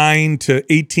of 9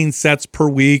 to 18 sets per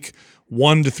week,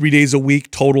 1 to 3 days a week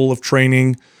total of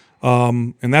training,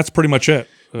 and that's pretty much it.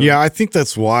 Yeah, I think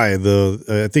that's why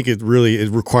I think it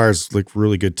requires like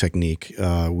really good technique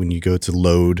when you go to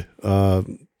load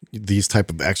these type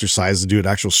of exercises, do an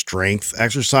actual strength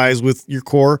exercise with your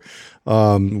core,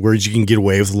 whereas you can get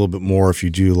away with a little bit more if you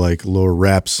do like lower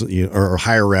reps or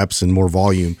higher reps and more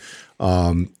volume.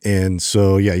 And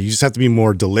so, yeah, you just have to be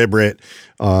more deliberate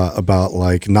about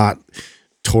like not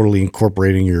totally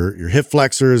incorporating your hip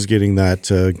flexors, getting that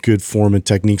good form and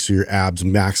technique so your abs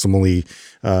maximally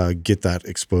get that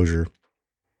exposure.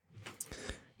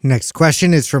 Next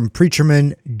question is from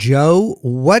Preacherman Joe.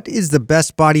 What is the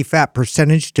best body fat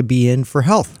percentage to be in for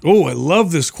health? Oh, I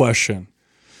love this question.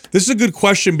 This is a good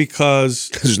question because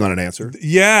There's not an answer.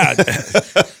 yeah.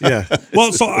 Yeah.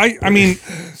 Well, so I mean,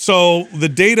 so the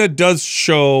data does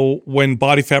show when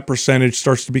body fat percentage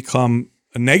starts to become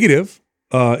a negative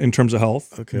in terms of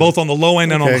health, both on the low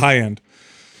end and on the high end.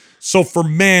 So for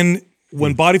men,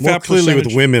 when body More fat clearly percentage,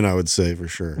 with women, I would say for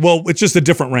sure. well, it's just a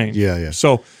different range. Yeah.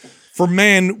 So for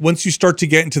men, once you start to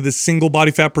get into the single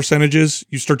body fat percentages,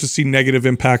 you start to see negative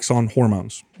impacts on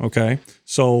hormones. Okay.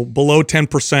 So below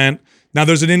 10%. Now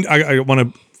there's I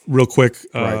want to real quick.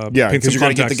 Yeah, paint because some you're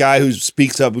going to get the context. guy who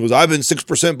speaks up and goes, I've been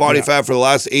 6% body fat for the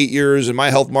last 8 years and my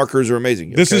health markers are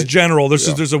amazing. This is general.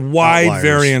 There's a wide Outliers.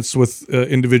 variance with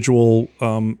individual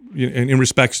in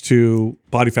respects to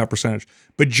body fat percentage.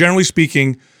 But generally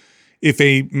speaking, if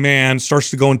a man starts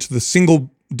to go into the single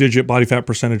digit body fat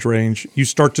percentage range, you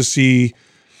start to see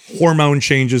hormone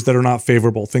changes that are not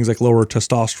favorable. Things like lower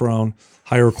testosterone,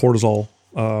 higher cortisol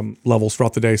levels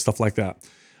throughout the day, stuff like that.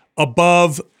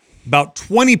 Above about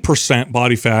 20%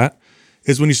 body fat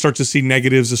is when you start to see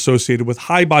negatives associated with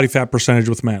high body fat percentage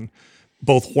with men,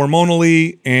 both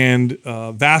hormonally and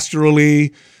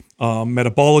vascularly,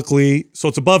 metabolically. So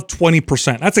it's above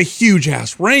 20%. That's a huge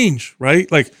ass range,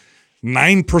 right? Like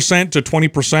 9% to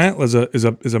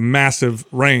 20% is a massive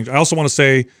range. I also want to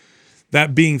say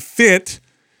that being fit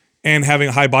and having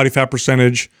a high body fat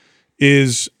percentage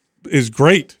is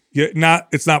great.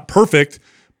 It's not perfect,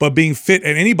 but being fit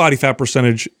at any body fat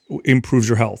percentage improves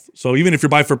your health. So even if your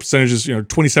body fat percentage is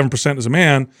 27% as a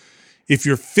man, if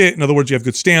you're fit, in other words, you have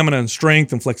good stamina and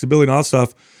strength and flexibility and all that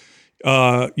stuff,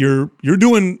 you're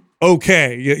doing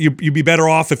okay. You'd be better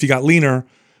off if you got leaner,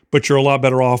 but you're a lot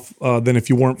better off than if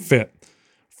you weren't fit.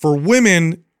 For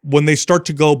women, when they start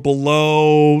to go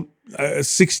below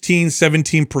 16,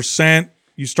 17%,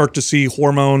 you start to see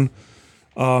hormone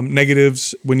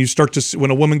negatives. When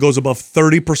a woman goes above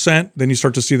 30%, then you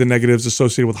start to see the negatives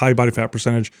associated with high body fat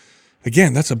percentage.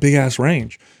 Again, that's a big ass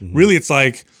range. Mm-hmm. Really, it's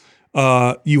like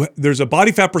there's a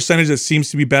body fat percentage that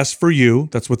seems to be best for you.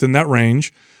 That's within that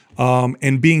range.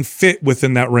 And being fit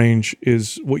within that range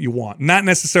is what you want. Not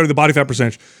necessarily the body fat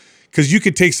percentage, because you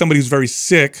could take somebody who's very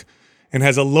sick and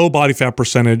has a low body fat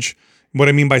percentage. What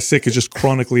I mean by sick is just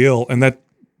chronically ill. And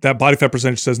that body fat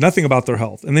percentage says nothing about their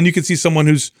health. And then you could see someone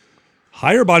who's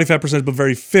higher body fat percentage but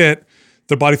very fit.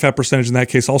 Their body fat percentage in that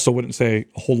case also wouldn't say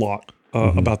a whole lot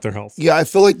about their health. Yeah, I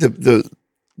feel like the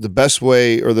best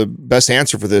way or the best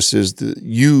answer for this is that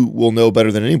you will know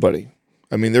better than anybody.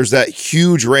 I mean, there's that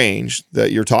huge range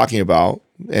that you're talking about,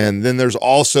 and then there's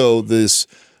also these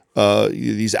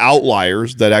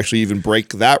outliers that actually even break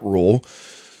that rule.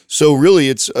 So really,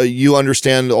 it's you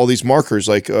understand all these markers,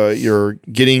 like you're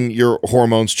getting your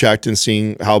hormones checked and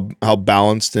seeing how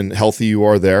balanced and healthy you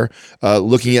are there.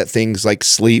 Looking at things like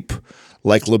sleep,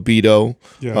 like libido,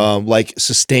 like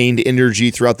sustained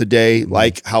energy throughout the day,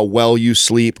 like how well you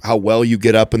sleep, how well you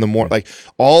get up in the morning, like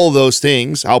all of those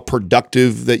things, how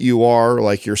productive that you are,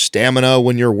 like your stamina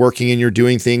when you're working and you're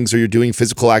doing things or you're doing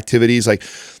physical activities, like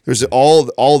there's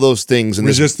all those things. And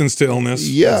resistance to illness.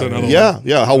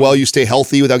 Yeah. How well you stay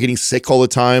healthy without getting sick all the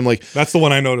time. Like that's the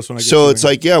one I notice when I get so it's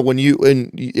like, when you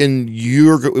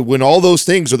when all those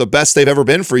things are the best they've ever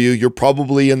been for you, you're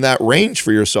probably in that range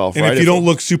for yourself. And right? if you don't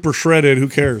look super shredded, who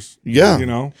cares?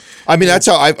 Yeah. I mean, that's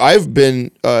how I've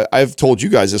been, I've told you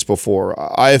guys this before.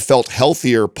 I have felt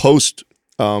healthier post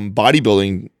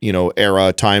bodybuilding,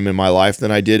 era time in my life than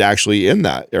I did actually in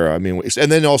that era. I mean,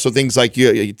 and then also things like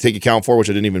you take account for, which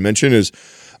I didn't even mention, is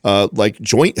like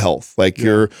joint health, like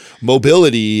your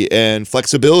mobility and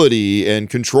flexibility and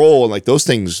control, and like those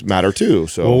things matter too.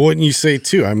 So, well, wouldn't you say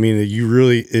too? I mean, you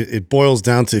really it boils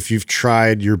down to if you've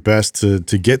tried your best to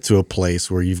get to a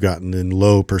place where you've gotten in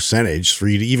low percentage for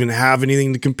you to even have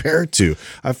anything to compare it to.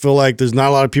 I feel like there's not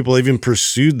a lot of people that even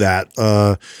pursued that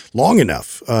long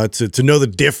enough to know the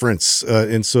difference,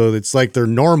 and so it's like their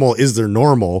normal is their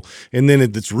normal, and then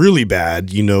it's really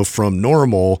bad, from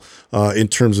normal in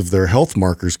terms of their health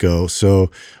markers. numbers go.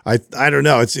 So I don't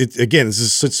know. It's again, it's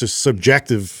just such a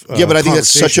subjective. Yeah, but I think that's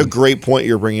such a conversation. great point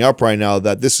you're bringing up right now,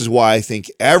 that this is why I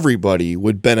think everybody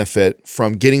would benefit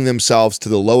from getting themselves to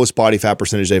the lowest body fat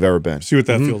percentage they've ever been. See what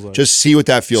that feels like. Just see what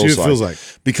that feels See what it feels like.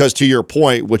 Because to your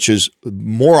point, which is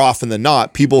more often than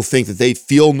not, people think that they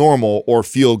feel normal or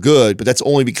feel good, but that's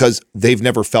only because they've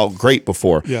never felt great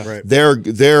before. Yeah. Right.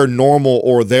 Their normal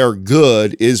or their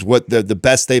good is what the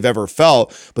best they've ever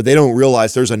felt, but they don't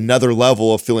realize there's another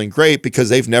level of feeling great because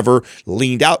they've never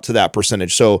leaned out to that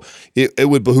percentage. So it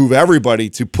would behoove everybody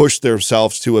to push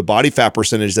themselves to a body fat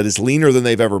percentage that is leaner than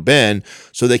they've ever been,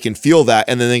 so they can feel that,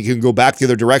 and then they can go back the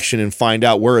other direction and find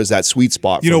out where is that sweet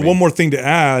spot. You for know, me. one more thing to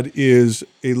add is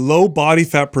a low body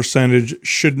fat percentage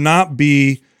should not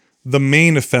be the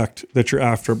main effect that you're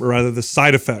after, but rather the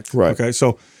side effect. Right. Okay.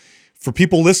 So for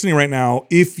people listening right now,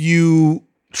 if you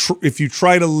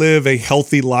try to live a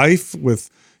healthy life with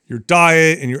your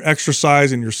diet and your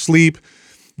exercise and your sleep,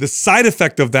 the side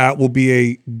effect of that will be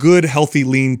a good, healthy,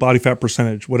 lean body fat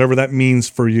percentage, whatever that means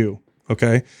for you.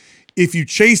 Okay. If you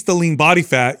chase the lean body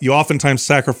fat, you oftentimes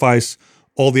sacrifice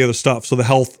all the other stuff. So the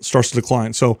health starts to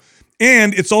decline. So,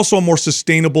 and it's also a more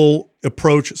sustainable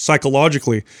approach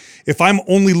psychologically. If I'm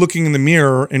only looking in the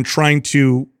mirror and trying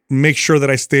to make sure that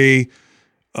I stay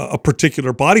a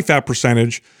particular body fat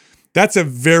percentage, that's a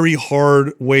very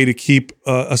hard way to keep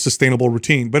a sustainable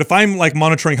routine. But if I'm like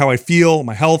monitoring how I feel,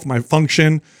 my health, my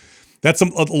function, that's a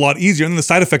lot easier. And the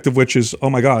side effect of which is, oh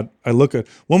my God, I look at.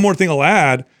 One more thing I'll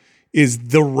add is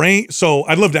the range. So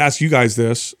I'd love to ask you guys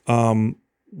this.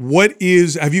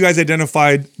 Have you guys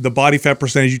identified the body fat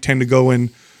percentage you tend to go in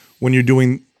when you're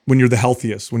the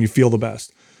healthiest, when you feel the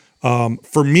best?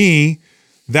 For me,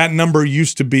 that number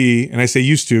used to be, and I say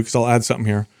used to because I'll add something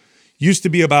here, used to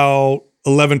be about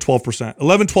 11, 12%.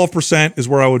 11, 12% is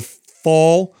where I would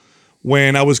fall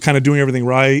when I was kind of doing everything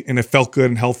right and it felt good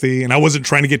and healthy. And I wasn't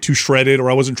trying to get too shredded or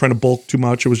I wasn't trying to bulk too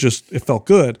much. It felt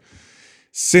good.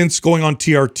 Since going on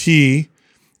TRT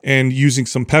and using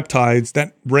some peptides,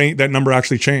 that number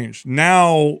actually changed.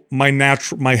 Now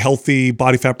my healthy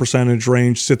body fat percentage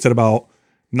range sits at about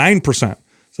 9%.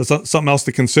 So it's something else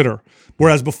to consider.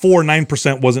 Whereas before,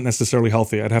 9% wasn't necessarily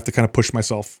healthy. I'd have to kind of push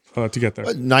myself to get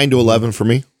there. 9 to 11 for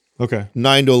me. Okay.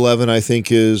 9 to 11, I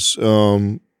think is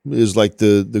like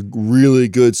the really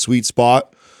good sweet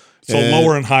spot. So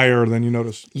lower and higher than you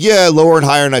notice. Yeah, lower and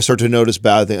higher, and I start to notice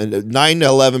bad things. 9 to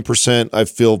 11%, I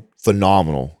feel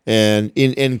phenomenal, and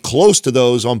in close to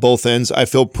those on both ends, I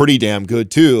feel pretty damn good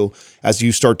too. As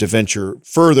you start to venture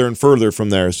further and further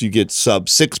from there, so you get sub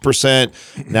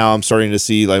 6%. Now I'm starting to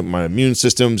see like my immune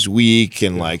system's weak,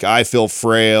 and like I feel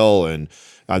frail, and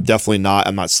I'm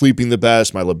not sleeping the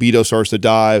best. My libido starts to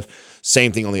dive.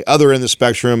 Same thing on the other end of the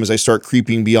spectrum. As I start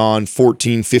creeping beyond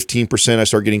 14, 15%, I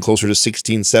start getting closer to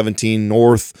 16, 17,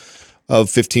 north of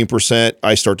 15%.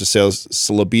 I start to say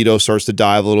libido starts to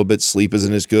dive a little bit. Sleep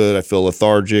isn't as good. I feel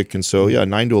lethargic. And so, yeah,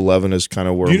 9 to 11 is kind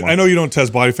of where I know you don't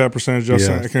test body fat percentage,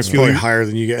 Justin. Yeah, I can it's feel probably you. higher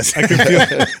than you guys. I can feel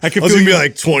I was you. gonna be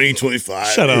like 20, 25.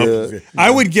 Shut up. I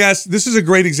would guess, this is a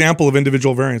great example of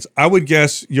individual variance. I would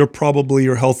guess you're probably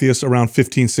your healthiest around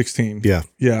 15, 16. Yeah.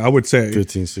 Yeah, I would say.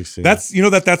 15, 16. That's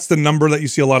the number that you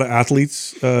see a lot of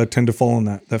athletes tend to fall in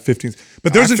that 15.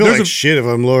 But I feel like shit if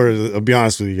I'm lower. I'll be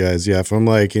honest with you guys. Yeah, if I'm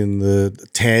like in the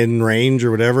 10 range or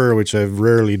whatever, which I've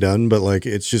rarely done, but like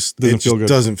it just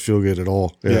doesn't feel good at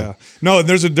all. Yeah. No,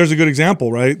 there's a good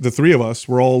example, right? The three of us,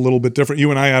 we're all a little bit different.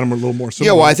 You and I, Adam, are a little more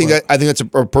similar. Yeah, well, I think that's a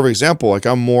perfect example. Like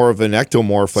I'm more of an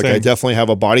ectomorph. Like Same. I definitely have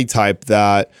a body type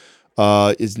that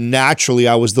is naturally,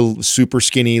 I was the super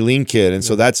skinny lean kid. And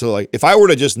so that's like, if I were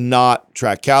to just not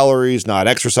track calories, not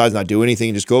exercise, not do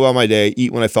anything, just go about my day,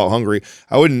 eat when I felt hungry,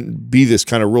 I wouldn't be this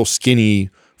kind of real skinny,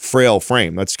 frail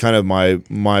frame. That's kind of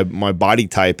my body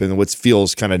type and what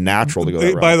feels kind of natural to go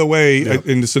that route. By the way,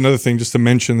 and just another thing, just to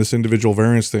mention this individual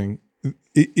variance thing,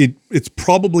 it's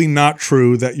probably not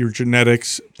true that your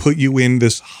genetics put you in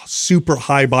this super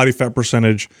high body fat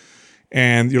percentage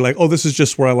and you're like, oh, this is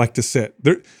just where I like to sit.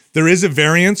 There is a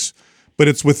variance, but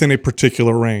it's within a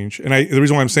particular range. And the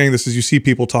reason why I'm saying this is you see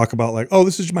people talk about like, oh,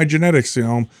 this is my genetics. You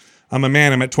know, I'm a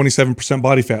man. I'm at 27%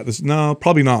 body fat. No,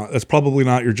 probably not. That's probably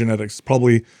not your genetics. It's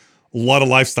probably a lot of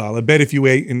lifestyle. I bet if you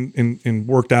ate and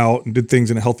worked out and did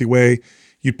things in a healthy way,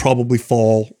 you'd probably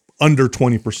fall under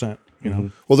 20%. You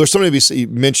know? Well, there's something you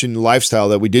mentioned lifestyle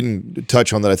that we didn't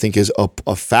touch on that I think is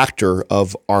a factor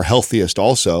of our healthiest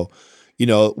also. You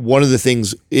know, one of the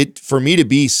things for me to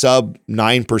be sub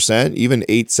 9%, even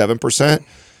 8, 7%,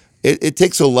 it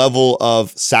takes a level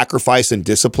of sacrifice and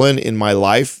discipline in my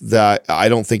life that I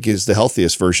don't think is the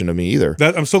healthiest version of me either.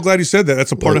 I'm so glad you said that.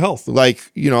 That's a part of health.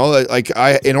 Like, in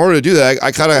order to do that,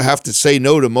 I kind of have to say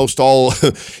no to most all,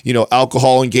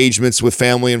 alcohol engagements with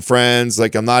family and friends.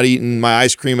 Like, I'm not eating my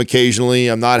ice cream occasionally.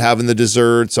 I'm not having the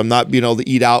desserts. I'm not being able to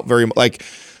eat out very much. Like,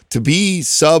 to be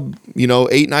sub,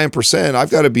 8-9%, I've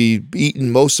got to be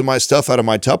eating most of my stuff out of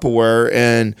my Tupperware.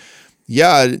 And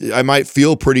yeah, I might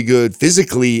feel pretty good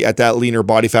physically at that leaner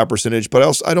body fat percentage,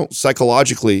 but I don't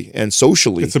psychologically and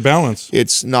socially. It's a balance.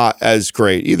 It's not as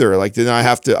great either. Like, then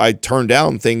I turn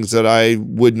down things that I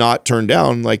would not turn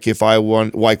down. Like, if I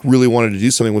really wanted to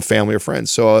do something with family or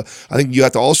friends. So I think you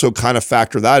have to also kind of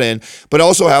factor that in, but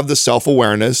also have the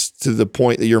self-awareness to the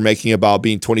point that you're making about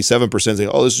being 27% saying,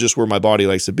 oh, this is just where my body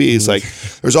likes to be. It's like,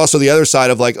 there's also the other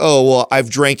side of like, oh, well, I've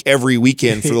drank every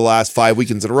weekend for the last 5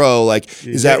 weekends in a row. Like,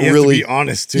 is that really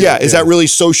honest too? Yeah, is that really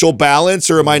social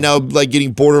balance, or am I now like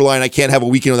getting borderline? I can't have a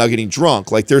weekend without getting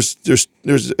drunk. Like, there's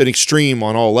an extreme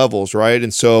on all levels, right?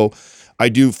 And so I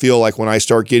do feel like when I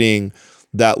start getting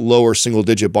that lower single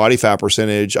digit body fat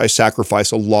percentage, I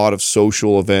sacrifice a lot of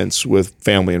social events with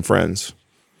family and friends.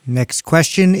 Next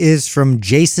question is from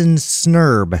Jason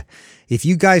Snurb. If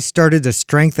you guys started a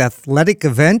strength athletic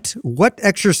event, what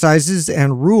exercises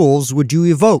and rules would you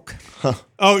evoke?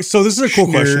 Oh, so this is a cool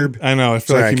question. I know. I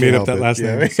feel like you made up that last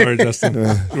name. Sorry, Justin.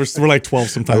 We're like 12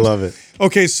 sometimes. I love it.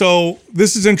 Okay, so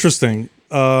this is interesting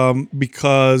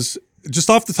because just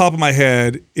off the top of my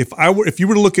head, if you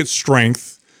were to look at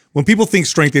strength, when people think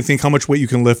strength, they think how much weight you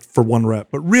can lift for one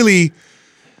rep. But really,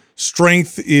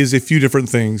 strength is a few different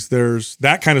things. There's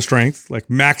that kind of strength, like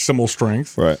maximal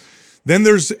strength. Right. Then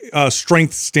there's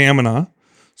strength stamina.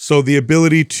 So the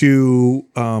ability to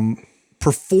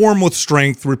perform with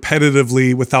strength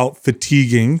repetitively without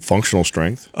fatiguing. Functional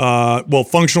strength.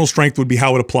 Functional strength would be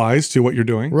how it applies to what you're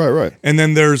doing. Right. And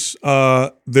then there's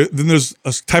a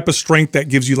type of strength that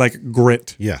gives you like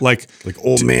grit. Yeah. Like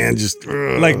old man, just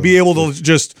like be able to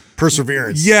just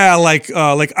perseverance. Yeah, like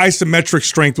isometric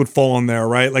strength would fall in there,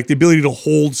 right? Like the ability to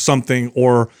hold something,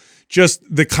 or just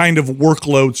the kind of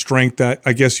workload strength that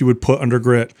I guess you would put under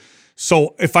grit.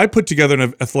 So if I put together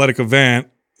an athletic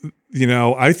event,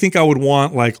 I think I would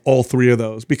want like all three of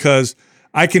those, because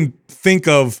I can think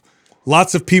of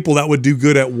lots of people that would do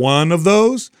good at one of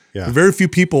those. Yeah. Very few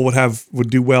people would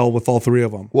do well with all three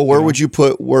of them. Well, where would you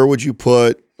put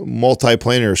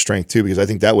multiplanar strength too? Because I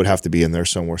think that would have to be in there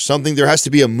somewhere. There has to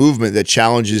be a movement that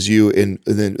challenges you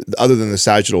other than the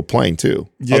sagittal plane too.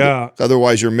 Yeah.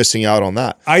 Otherwise, you're missing out on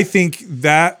that. I think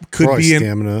that could Probably be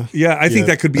stamina. I think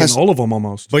that could be in all of them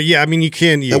almost. But yeah, I mean, you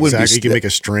can exactly. You can make a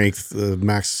strength,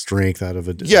 max strength out of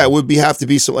it. Yeah, it would have to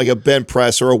be something like a bent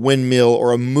press or a windmill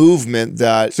or a movement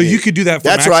that. So you could do that.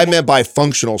 That's what I meant by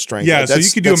functional strength. Yeah, so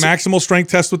you could do a maximal strength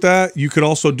test with that. You could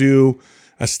also do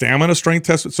a stamina strength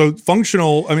test. So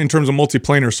functional, in terms of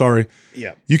multiplanar, sorry.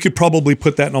 Yeah. You could probably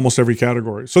put that in almost every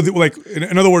category. So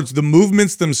in other words, the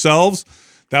movements themselves,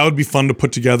 that would be fun to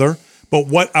put together. But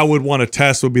what I would want to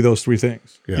test would be those three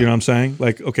things. Yeah. You know what I'm saying?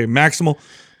 Like, okay, maximal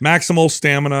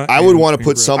stamina. I would want to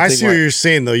put something. I see what you're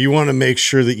saying, though. You want to make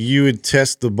sure that you would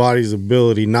test the body's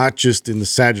ability, not just in the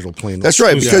sagittal plane. That's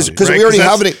right, because we already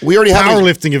have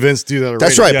powerlifting events do that already.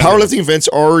 That's right. Powerlifting events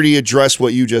already address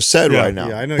what you just said right now.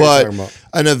 Yeah, I know what you're talking about.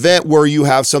 An event where you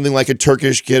have something like a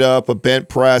Turkish get up, a bent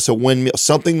press, a windmill,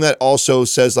 something that also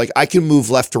says like I can move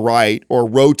left to right or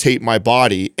rotate my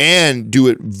body and do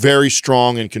it very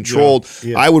strong and controlled.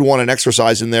 Yeah. I would want an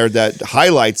exercise in there that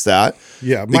highlights that.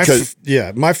 Yeah,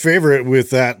 my favorite with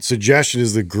that suggestion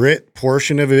is the grit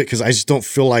portion of it, because I just don't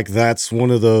feel like that's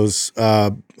one of those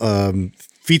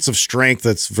feats of strength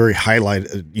that's very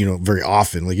highlighted, very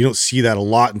often. Like, you don't see that a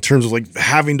lot in terms of like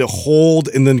having to hold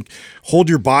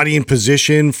your body in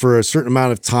position for a certain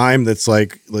amount of time. That's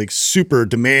like super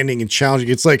demanding and challenging.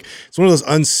 It's one of those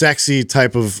unsexy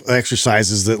type of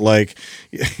exercises that like,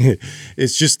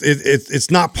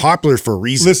 it's not popular for a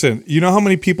reason. Listen, you know how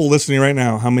many people listening right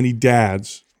now, how many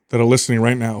dads that are listening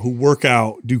right now who work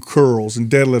out, do curls and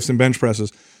deadlifts and bench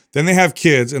presses. Then they have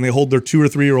kids and they hold their 2 or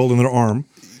 3 year old in their arm.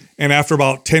 And after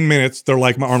about 10 minutes, they're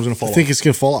like, my arm's gonna fall off. I think it's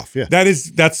gonna fall off. Yeah,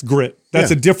 that's grit. That's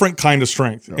a different kind of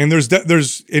strength. Yeah.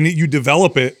 And you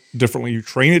develop it differently. You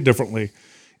train it differently,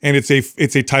 and it's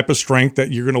a type of strength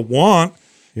that you're gonna want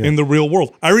in the real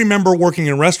world. I remember working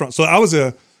in restaurants. So I was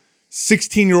a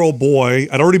 16-year-old boy.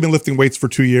 I'd already been lifting weights for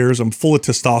 2 years. I'm full of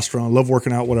testosterone. I love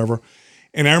working out, whatever.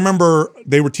 And I remember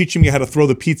they were teaching me how to throw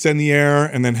the pizza in the air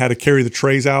and then how to carry the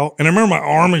trays out. And I remember my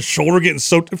arm and shoulder getting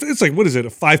so, it's like, what is it, a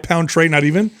 5-pound tray, not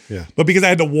even? Yeah. But because I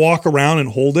had to walk around and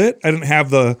hold it, I didn't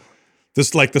have the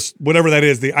this whatever that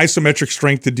is, the isometric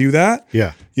strength to do that.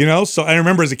 Yeah. You know, so I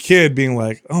remember as a kid being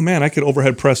like, oh man, I could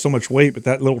overhead press so much weight, but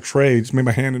that little tray just made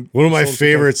my hand. One of my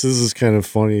favorites, this is kind of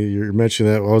funny. You're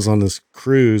mentioning that. I was on this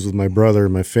cruise with my brother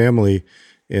and my family,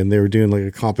 and they were doing like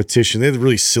a competition. They had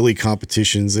really silly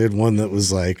competitions. They had one that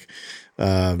was like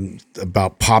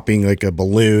about popping like a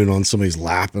balloon on somebody's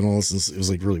lap and all this. It was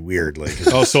like really weird. Like,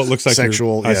 oh, so it looks like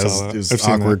sexual. I Yeah, saw it that. was I've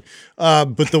seen awkward.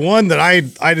 But the one that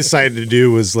I decided to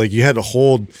do was like you had to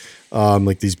hold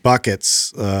like these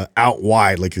buckets out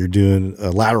wide, like you're doing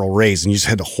a lateral raise, and you just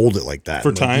had to hold it like that For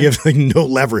Like, time? you have like no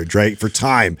leverage, right? For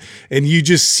time, and you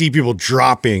just see people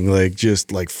dropping like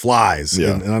just like flies,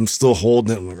 Yeah. and I'm still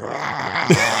holding it.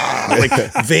 I'm like,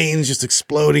 like veins just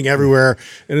exploding everywhere,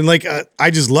 and then like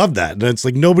I just love that. And it's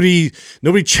like nobody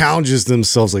challenges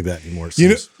themselves like that anymore.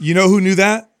 You know who knew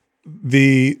that?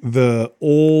 The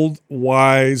old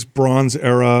wise Bronze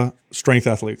Era strength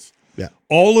athletes. Yeah.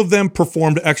 All of them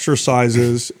performed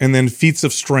exercises and then feats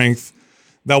of strength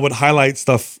that would highlight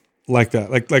stuff like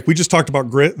that. Like we just talked about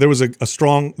grit. There was a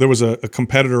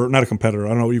competitor, not a competitor, I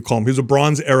don't know what you call him. He was a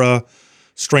Bronze Era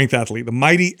strength athlete, the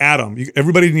mighty Adam.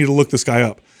 Everybody need to look this guy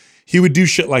up. He would do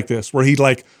shit like this, where he'd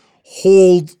like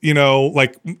hold,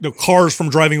 like cars from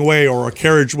driving away, or a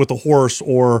carriage with a horse,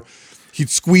 or he'd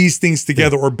squeeze things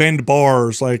together, or bend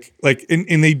bars, and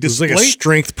they it was display like a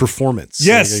strength performance.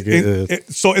 Yes.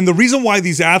 Like, And the reason why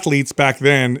these athletes back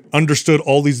then understood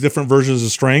all these different versions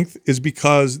of strength is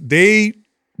because they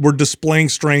were displaying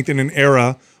strength in an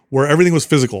era where everything was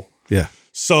physical. yeah.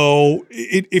 So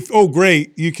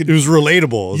great, you could. It was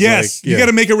relatable. It was Yes, like, you got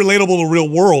to make it relatable to real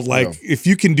world. Like if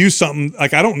you can do something,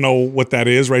 like I don't know what that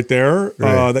is right there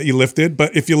that you lifted,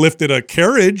 but if you lifted a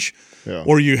carriage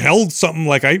or you held something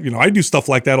like I do stuff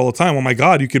like that all the time. Oh my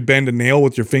God, you could bend a nail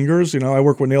with your fingers. I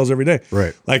work with nails every day.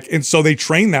 Right. And so they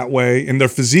train that way, and their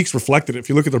physiques reflected it. If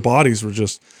you look at their bodies,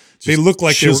 they look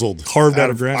like chiseled, they were carved out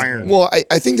of iron. granite. Well,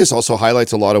 I think this also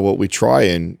highlights a lot of what we try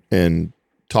and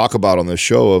talk about on the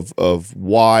show of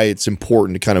why it's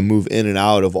important to kind of move in and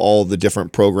out of all the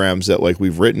different programs that like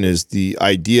we've written. Is the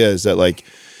idea is that like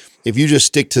if you just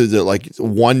stick to the like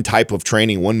one type of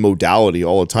training, one modality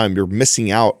all the time, you're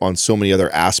missing out on so many other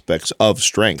aspects of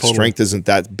strength. Totally. Strength isn't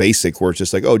that basic where it's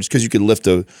just like, just because you can lift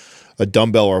a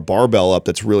dumbbell or a barbell up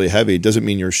that's really heavy, it doesn't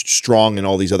mean you're strong in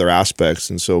all these other aspects.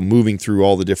 And so moving through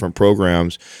all the different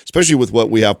programs, especially with what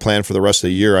we have planned for the rest of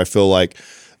the year, I feel like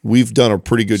we've done a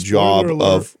pretty good job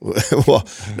of,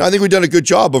 I think we've done a good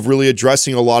job of really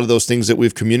addressing a lot of those things that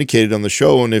we've communicated on the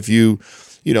show. And if you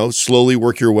slowly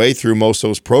work your way through most of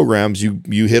those programs,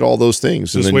 you hit all those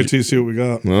things. Just wait till you see what we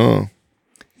got. Oh.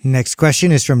 Next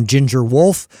question is from Ginger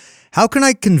Wolf. How can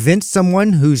I convince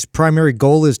someone whose primary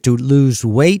goal is to lose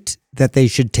weight that they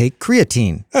should take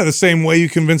creatine? Yeah, the same way you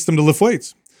convince them to lift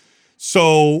weights.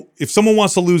 So if someone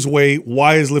wants to lose weight,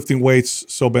 why is lifting weights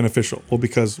so beneficial? Well,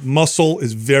 because muscle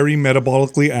is very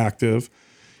metabolically active.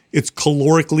 It's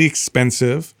calorically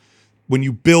expensive. When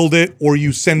you build it or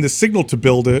you send the signal to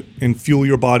build it and fuel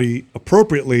your body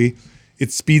appropriately,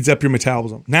 it speeds up your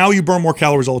metabolism. Now you burn more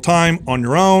calories all the time on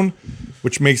your own,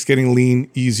 which makes getting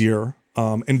lean easier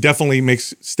and definitely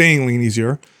makes staying lean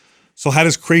easier. So how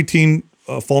does creatine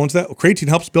fall into that? Well, creatine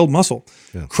helps build muscle.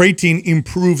 Yeah. Creatine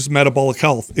improves metabolic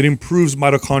health. It improves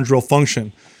mitochondrial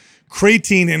function.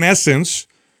 Creatine, in essence,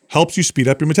 helps you speed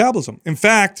up your metabolism. In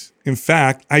fact,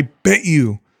 I bet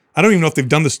you, I don't even know if they've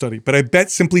done this study, but I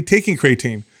bet simply taking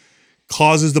creatine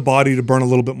causes the body to burn a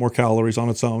little bit more calories on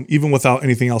its own, even without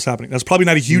anything else happening. That's probably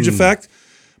not a huge effect,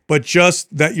 but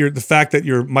just that the fact that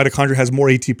your mitochondria has more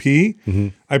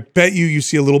ATP, I bet you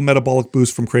see a little metabolic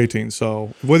boost from creatine.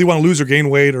 So whether you want to lose or gain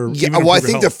weight or I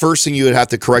think the first thing you would have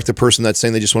to correct the person that's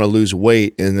saying they just want to lose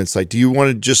weight, and it's like, do you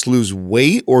want to just lose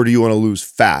weight or do you want to lose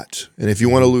fat? And if you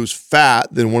want to lose fat,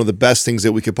 then one of the best things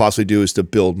that we could possibly do is to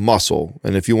build muscle.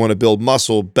 And if you want to build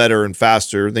muscle better and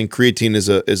faster, then creatine is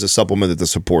a supplement that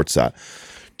supports that.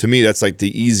 To me, that's like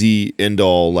the easy end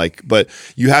all. But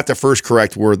you have to first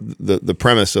correct where the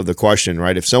premise of the question,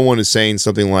 right? If someone is saying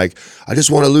something like, "I just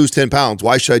want to lose 10 pounds.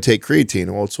 Why should I take creatine?"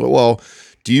 Well,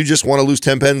 do you just want to lose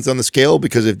 10 pounds on the scale?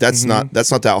 Because if that's not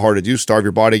that hard to do. Starve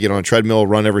your body, get on a treadmill,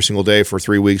 run every single day for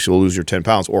 3 weeks, you'll lose your 10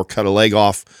 pounds. Or cut a leg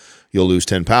off, you'll lose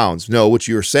 10 pounds. No, what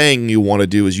you're saying you want to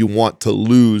do is you want to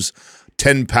lose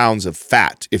 10 pounds of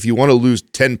fat. If you want to lose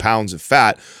 10 pounds of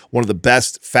fat, one of the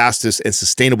best, fastest, and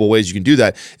sustainable ways you can do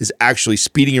that is actually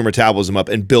speeding your metabolism up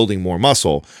and building more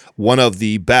muscle. One of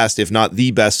the best, if not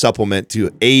the best supplement to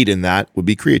aid in that would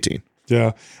be creatine.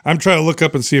 Yeah. I'm trying to look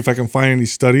up and see if I can find any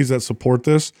studies that support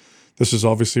this. This is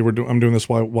obviously, I'm doing this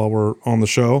while we're on the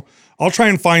show. I'll try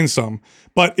and find some.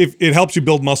 But if it helps you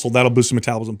build muscle, that'll boost your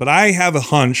metabolism. But I have a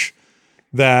hunch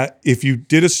that if you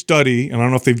did a study, and I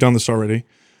don't know if they've done this already,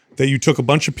 that you took a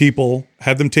bunch of people,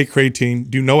 had them take creatine,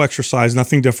 do no exercise,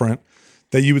 nothing different,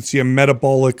 that you would see a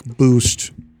metabolic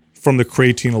boost from the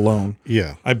creatine alone.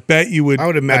 Yeah. I bet you would. I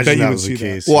would imagine that was the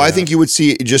case. Well, I think you would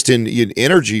see it just in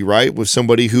energy, right? With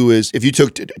somebody who is, if you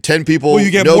took 10 people, Well,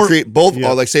 you get more- both,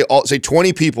 like say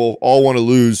 20 people all want to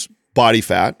lose body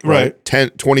fat, right?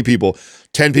 20 people.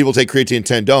 10 people take creatine,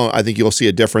 10 don't. I think you'll see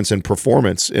a difference in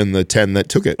performance in the 10 that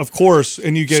took it. Of course,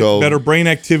 and you get better brain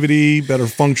activity, better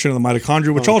function of the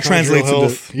mitochondria, which all translates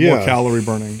health. into more calorie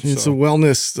burning. It's a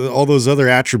wellness, all those other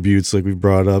attributes like we've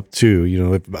brought up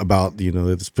too, about,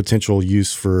 this potential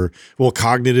use for,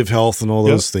 cognitive health and all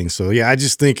those things. So yeah, I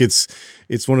just think it's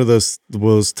one of those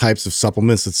types of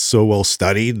supplements that's so well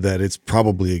studied that it's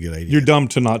probably a good idea. You're dumb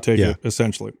to not take it,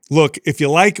 essentially. Look, if you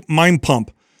like Mind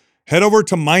Pump, head over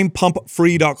to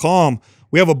mindpumpfree.com.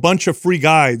 We have a bunch of free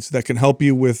guides that can help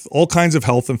you with all kinds of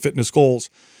health and fitness goals.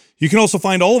 You can also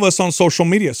find all of us on social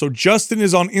media. So Justin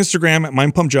is on Instagram at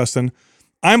mindpumpjustin.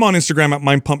 I'm on Instagram at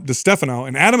mindpumpdestefano,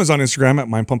 and Adam is on Instagram at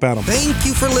mindpumpadam. Thank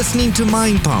you for listening to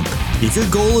Mind Pump. If your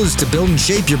goal is to build and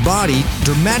shape your body,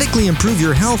 dramatically improve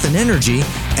your health and energy,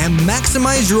 and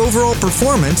maximize your overall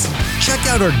performance, check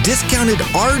out our discounted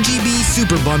RGB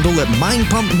Super Bundle at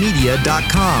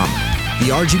mindpumpmedia.com. The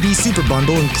RGB Super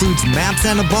Bundle includes MAPS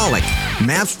Anabolic,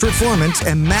 MAPS Performance,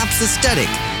 and MAPS Aesthetic.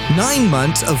 9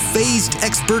 months of phased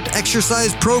expert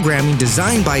exercise programming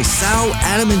designed by Sal,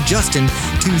 Adam, and Justin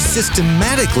to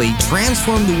systematically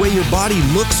transform the way your body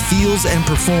looks, feels, and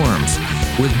performs.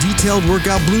 With detailed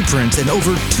workout blueprints and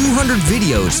over 200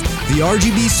 videos, the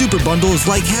RGB Super Bundle is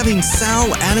like having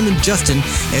Sal, Adam, and Justin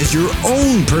as your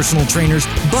own personal trainers,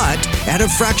 but at a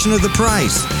fraction of the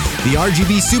price. The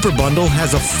RGB Super Bundle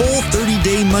has a full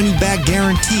 30-day money-back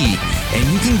guarantee, and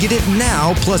you can get it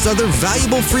now plus other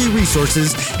valuable free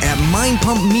resources at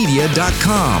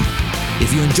mindpumpmedia.com.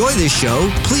 If you enjoy this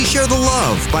show, please share the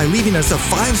love by leaving us a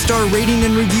 5-star rating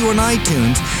and review on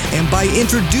iTunes and by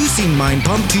introducing Mind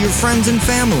Pump to your friends and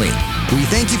family. We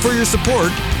thank you for your support,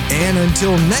 and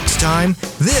until next time,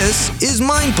 this is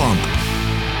Mind Pump.